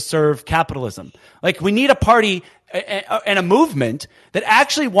exists to serve capitalism. We need a party and a movement that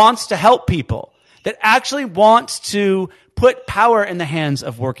actually wants to help people, that actually wants to put power in the hands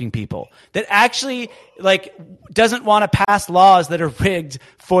of working people, that actually doesn't want to pass laws that are rigged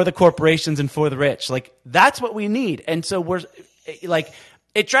for the corporations and for the rich. That's what we need. And so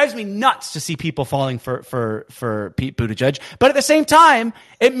it drives me nuts to see people falling for Pete Buttigieg. But at the same time,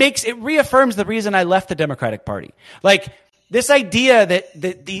 it reaffirms the reason I left the Democratic Party. This idea that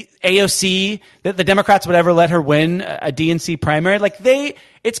the AOC, that the Democrats would ever let her win a DNC primary,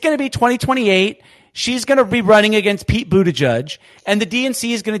 it's going to be 2028. She's going to be running against Pete Buttigieg, and the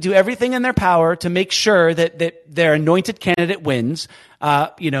DNC is going to do everything in their power to make sure that their anointed candidate wins,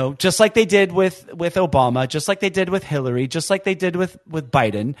 just like they did with Obama, just like they did with Hillary, just like they did with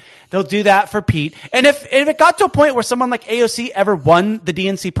Biden. They'll do that for Pete. And if it got to a point where someone like AOC ever won the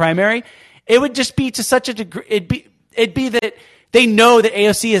DNC primary, it would just be to such a degree, it'd be that they know that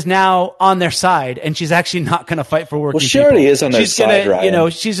AOC is now on their side, and she's actually not going to fight for working people. Well, she already is on their side, Ryan. You know,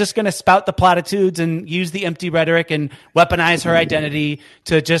 she's just going to spout the platitudes and use the empty rhetoric and weaponize her identity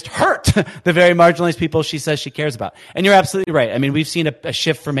to just hurt the very marginalized people she says she cares about. And you're absolutely right. I mean, we've seen a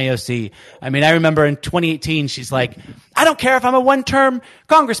shift from AOC. I mean, I remember in 2018, she's like, I don't care if I'm a one-term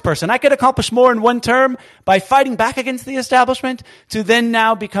congressperson. I could accomplish more in one term by fighting back against the establishment, to then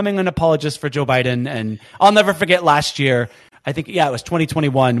now becoming an apologist for Joe Biden. And I'll never forget last year, I think, it was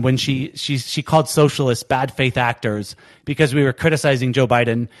 2021, when she called socialists bad faith actors because we were criticizing Joe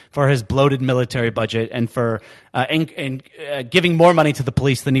Biden for his bloated military budget and for giving more money to the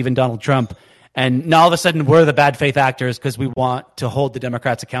police than even Donald Trump. And now all of a sudden we're the bad faith actors because we want to hold the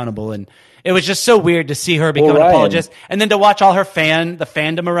Democrats accountable. And it was just so weird to see her become an apologist, and then to watch all the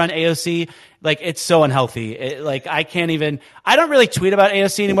fandom around AOC. Like, it's so unhealthy. I don't really tweet about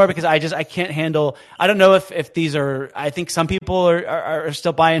AOC anymore because I can't handle, I don't know if these are, I think some people are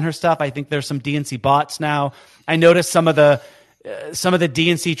still buying her stuff. I think there's some DNC bots now. I noticed some of the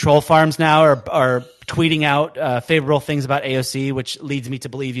DNC troll farms now are tweeting out favorable things about AOC, which leads me to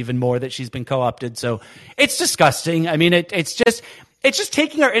believe even more that she's been co-opted. So it's disgusting. I mean, it's just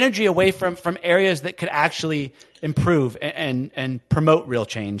taking our energy away from areas that could actually improve and promote real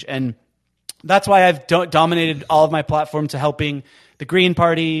change. And that's why I've dominated all of my platform to helping the Green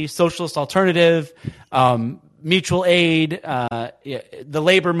Party, Socialist Alternative, mutual aid, the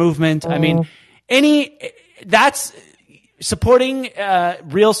labor movement. I mean, that's supporting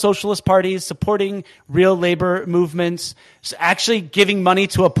real socialist parties, supporting real labor movements, actually giving money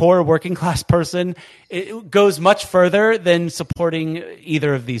to a poor working class person. It goes much further than supporting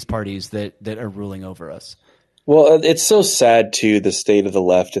either of these parties that are ruling over us. Well, it's so sad, too, the state of the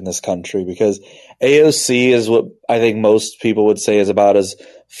left in this country, because AOC is what I think most people would say is about as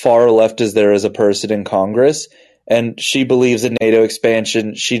far left as there is a person in Congress. And she believes in NATO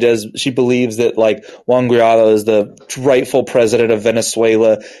expansion. She believes that, like, Juan Guaido is the rightful president of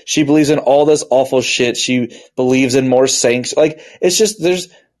Venezuela. She believes in all this awful shit. She believes in more sanctions. Like, it's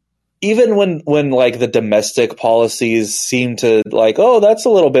just, even when like the domestic policies seem to, like, oh, that's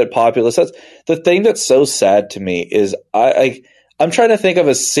a little bit populist. That's the thing that's so sad to me is I'm trying to think of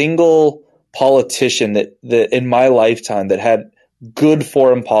a single politician that in my lifetime that had good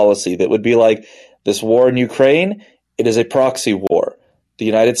foreign policy that would be like, this war in Ukraine, it is a proxy war. The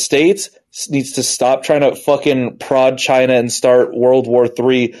United States needs to stop trying to fucking prod China and start World War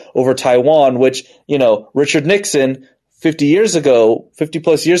III over Taiwan, which, Richard Nixon 50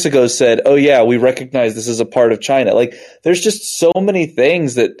 plus years ago said, oh yeah, we recognize this is a part of China. Like, there's just so many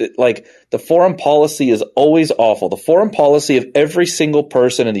things that like, the foreign policy is always awful. The foreign policy of every single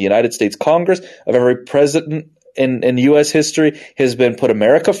person in the United States Congress, of every president in U.S. history, has been put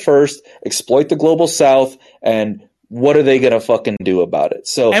America first, exploit the global South, and what are they going to fucking do about it?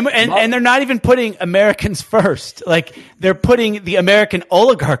 So, and they're not even putting Americans first. Like, they're putting the American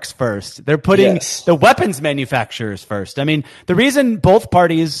oligarchs first. They're putting the weapons manufacturers first. I mean, the reason both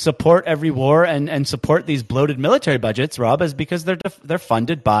parties support every war and support these bloated military budgets, Rob, is because they're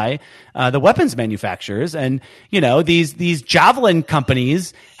funded by the weapons manufacturers. And, these javelin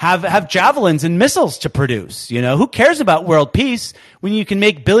companies have javelins and missiles to produce. Who cares about world peace when you can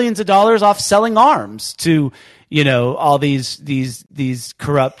make billions of dollars off selling arms to all these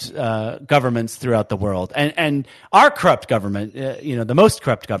corrupt governments throughout the world, and our corrupt government, the most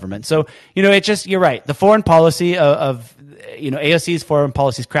corrupt government. So, it just, you're right. The foreign policy of AOC's foreign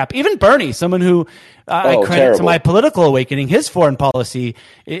policy is crap. Even Bernie, someone who I credit terrible. to my political awakening, his foreign policy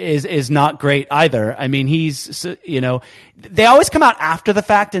is not great either. I mean, they always come out after the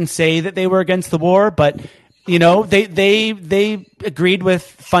fact and say that they were against the war, but they agreed with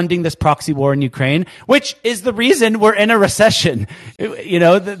funding this proxy war in Ukraine, which is the reason we're in a recession.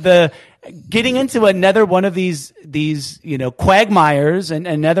 The getting into another one of these quagmires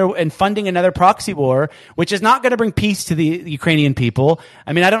and funding another proxy war, which is not going to bring peace to the Ukrainian people.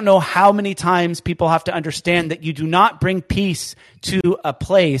 I mean, I don't know how many times people have to understand that you do not bring peace to a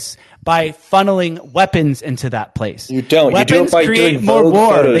place by funneling weapons into that place. You don't. Weapons you do it by create doing more Vogue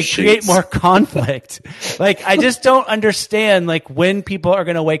war. photo They shoots. create more conflict. Like, I just don't understand, like, when people are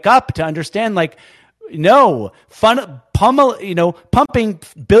going to wake up to understand, like, no, pumping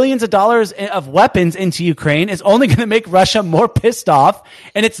billions of dollars of weapons into Ukraine is only going to make Russia more pissed off,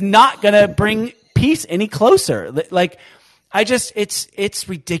 and it's not going to bring peace any closer. Like, it's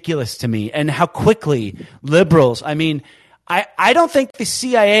ridiculous to me, and how quickly liberals, I mean, I don't think the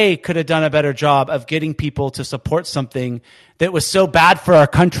CIA could have done a better job of getting people to support something that was so bad for our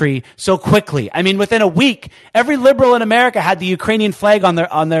country so quickly. I mean, within a week, every liberal in America had the Ukrainian flag on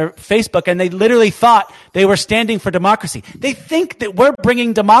their Facebook, and they literally thought they were standing for democracy. They think that we're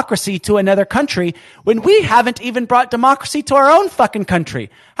bringing democracy to another country when we haven't even brought democracy to our own fucking country.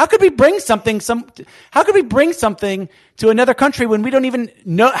 How could we bring something to another country when we don't even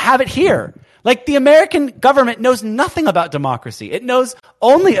have it here? Like, the American government knows nothing about democracy. It knows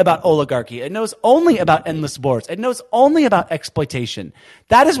only about oligarchy. It knows only about endless wars. It knows only about exploitation.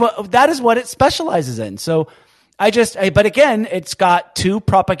 That is what it specializes in. So but again, it's got two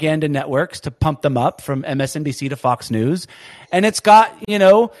propaganda networks to pump them up, from MSNBC to Fox News. And it's got,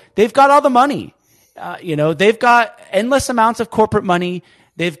 they've got all the money. They've got endless amounts of corporate money.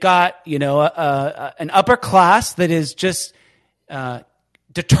 They've got, an upper class that is just,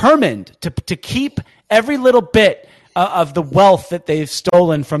 determined to keep every little bit of the wealth that they've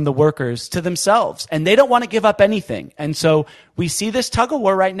stolen from the workers to themselves. And they don't want to give up anything. And so we see this tug of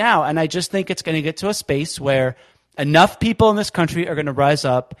war right now. And I just think it's going to get to a space where enough people in this country are going to rise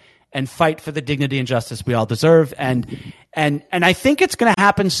up and fight for the dignity and justice we all deserve. And I think it's going to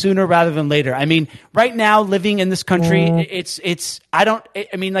happen sooner rather than later. I mean, right now, living in this country,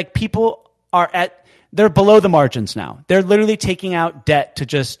 people they're below the margins now. They're literally taking out debt to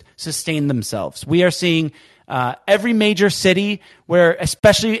just sustain themselves. We are seeing every major city, where,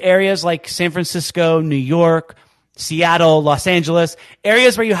 especially areas like San Francisco, New York, Seattle, Los Angeles,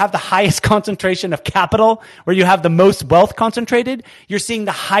 areas where you have the highest concentration of capital, where you have the most wealth concentrated, you're seeing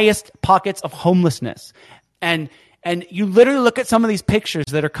the highest pockets of homelessness. And you literally look at some of these pictures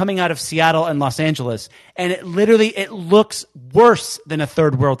that are coming out of Seattle and Los Angeles, and it looks worse than a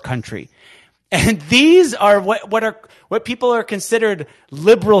third world country. And these are what people are considered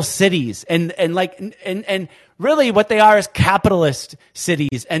liberal cities, and really what they are is capitalist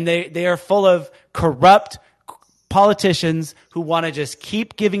cities, and they are full of corrupt politicians who want to just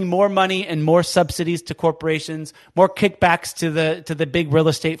keep giving more money and more subsidies to corporations, more kickbacks to the big real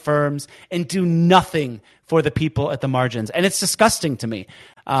estate firms, and do nothing for the people at the margins. And it's disgusting to me.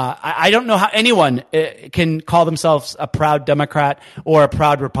 I don't know how anyone can call themselves a proud Democrat or a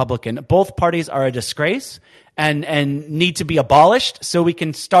proud Republican. Both parties are a disgrace and need to be abolished so we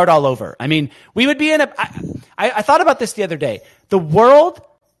can start all over. I mean, we would be I thought about this the other day. The world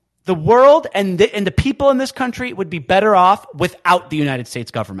and the people in this country would be better off without the United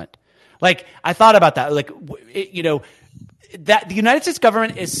States government. Like, I thought about that. Like, that the United States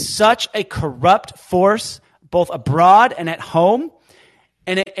government is such a corrupt force, both abroad and at home.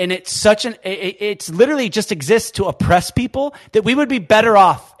 And it's literally just exists to oppress people, that we would be better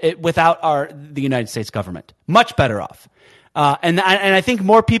off without the United States government. Much better off. And I think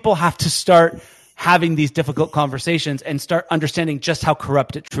more people have to start having these difficult conversations and start understanding just how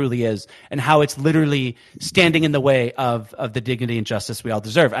corrupt it truly is, and how it's literally standing in the way of the dignity and justice we all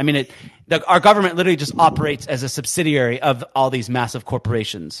deserve. I mean, our government literally just operates as a subsidiary of all these massive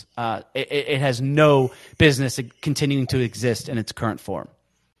corporations. It has no business continuing to exist in its current form.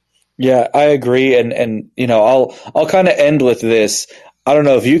 Yeah, I agree. And I'll kind of end with this. I don't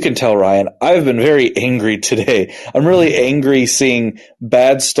know if you can tell, Ryan, I've been very angry today. I'm really angry seeing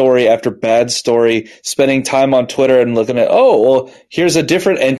bad story after bad story, spending time on Twitter and looking at, here's a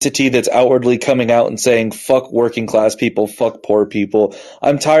different entity that's outwardly coming out and saying, fuck working class people, fuck poor people.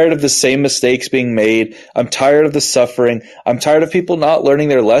 I'm tired of the same mistakes being made. I'm tired of the suffering. I'm tired of people not learning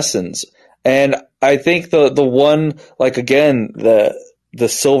their lessons. And I think the one, like, again, the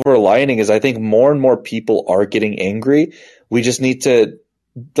silver lining is I think more and more people are getting angry. We just need to,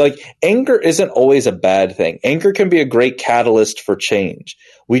 anger isn't always a bad thing. Anger can be a great catalyst for change.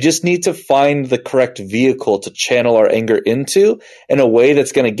 We just need to find the correct vehicle to channel our anger into in a way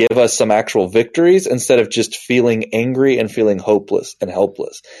that's going to give us some actual victories, instead of just feeling angry and feeling hopeless and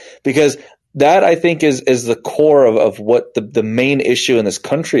helpless. Because that, I think, is the core of what the main issue in this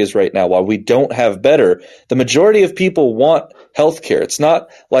country is right now. While we don't have better, the majority of people want healthcare. It's not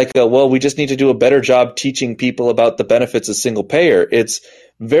like, we just need to do a better job teaching people about the benefits of single payer. It's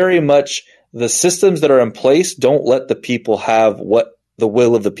very much the systems that are in place don't let the people have what the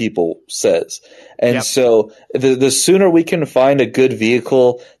will of the people says. And so the sooner we can find a good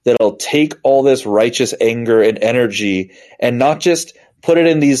vehicle that'll take all this righteous anger and energy and not just put it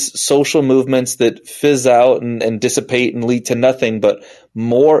in these social movements that fizz out and dissipate and lead to nothing, but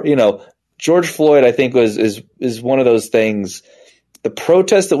more, George Floyd, I think, is one of those things. The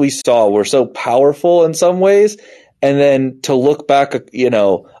protests that we saw were so powerful in some ways. And then to look back,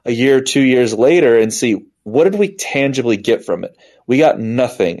 a year, 2 years later and see, what did we tangibly get from it? We got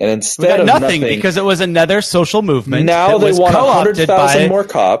nothing. And We instead got of nothing because it was another social movement. now that they was want co-opted 100,000 more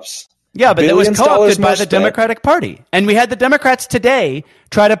cops. Yeah, but it was co-opted by the spent. Democratic Party. And we had the Democrats today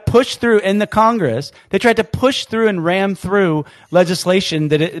try to push through in the Congress. They tried to push through and ram through legislation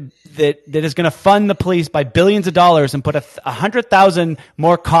that is going to fund the police by billions of dollars and put 100,000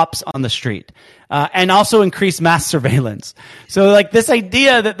 more cops on the street. And also increase mass surveillance. So like this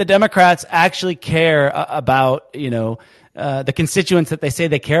idea that the Democrats actually care about, the constituents that they say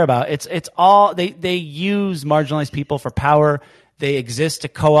they care about, it's all, they use marginalized people for power. They exist to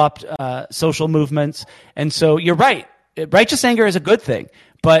co-opt social movements. And so you're right. Righteous anger is a good thing.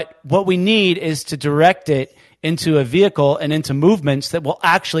 But what we need is to direct it into a vehicle and into movements that will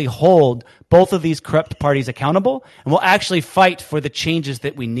actually hold both of these corrupt parties accountable and will actually fight for the changes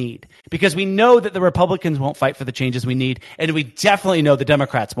that we need. Because we know that the Republicans won't fight for the changes we need, and we definitely know the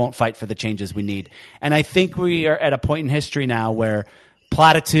Democrats won't fight for the changes we need. And I think we are at a point in history now where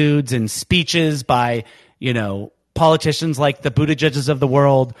platitudes and speeches by, politicians like the Buttigiegs of the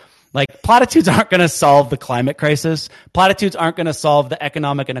world, like platitudes aren't going to solve the climate crisis. Platitudes aren't going to solve the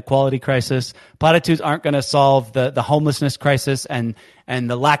economic inequality crisis. Platitudes aren't going to solve the homelessness crisis and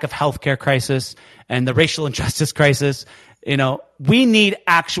the lack of healthcare crisis and the racial injustice crisis. We need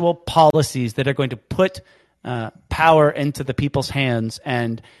actual policies that are going to put power into the people's hands.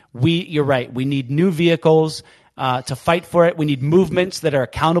 And you're right. We need new vehicles to fight for it. We need movements that are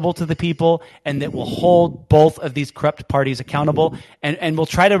accountable to the people and that will hold both of these corrupt parties accountable. And we'll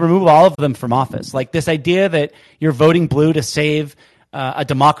try to remove all of them from office. Like this idea that you're voting blue to save a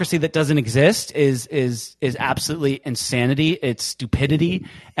democracy that doesn't exist is absolutely insanity. It's stupidity.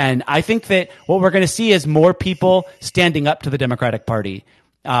 And I think that what we're going to see is more people standing up to the Democratic Party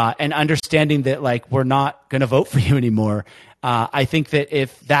and understanding that like we're not going to vote for you anymore. I think that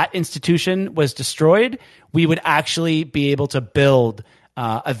if that institution was destroyed, we would actually be able to build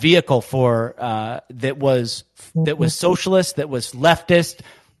a vehicle for that was socialist, that was leftist,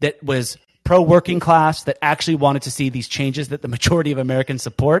 that was pro-working class, that actually wanted to see these changes that the majority of Americans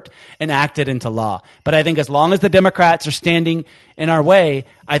support enacted into law. But I think as long as the Democrats are standing in our way,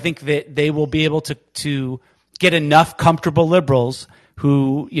 I think that they will be able to get enough comfortable liberals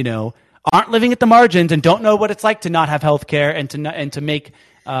who aren't living at the margins and don't know what it's like to not have health care and to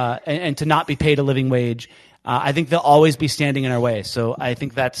not be paid a living wage. I think they'll always be standing in our way. So I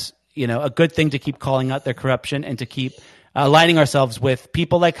think that's a good thing to keep calling out their corruption and to keep aligning ourselves with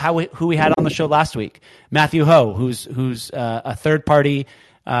people like who we had on the show last week, Matthew Ho, who's a third party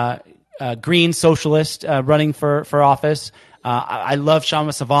green socialist running for office. I love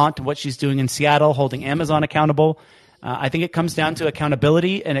Shama Savant and what she's doing in Seattle, holding Amazon accountable. I think it comes down to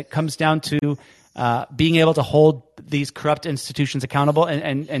accountability, and it comes down to being able to hold these corrupt institutions accountable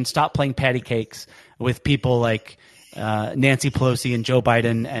and stop playing patty cakes with people like Nancy Pelosi and Joe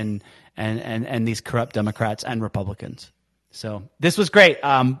Biden and these corrupt Democrats and Republicans. So this was great.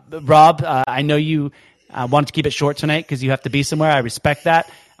 Rob, I know you wanted to keep it short tonight because you have to be somewhere. I respect that.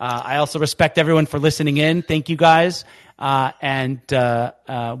 I also respect everyone for listening in. Thank you guys. And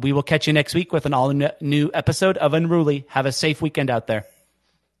we will catch you next week with an all new episode of Unruly. Have a safe weekend out there.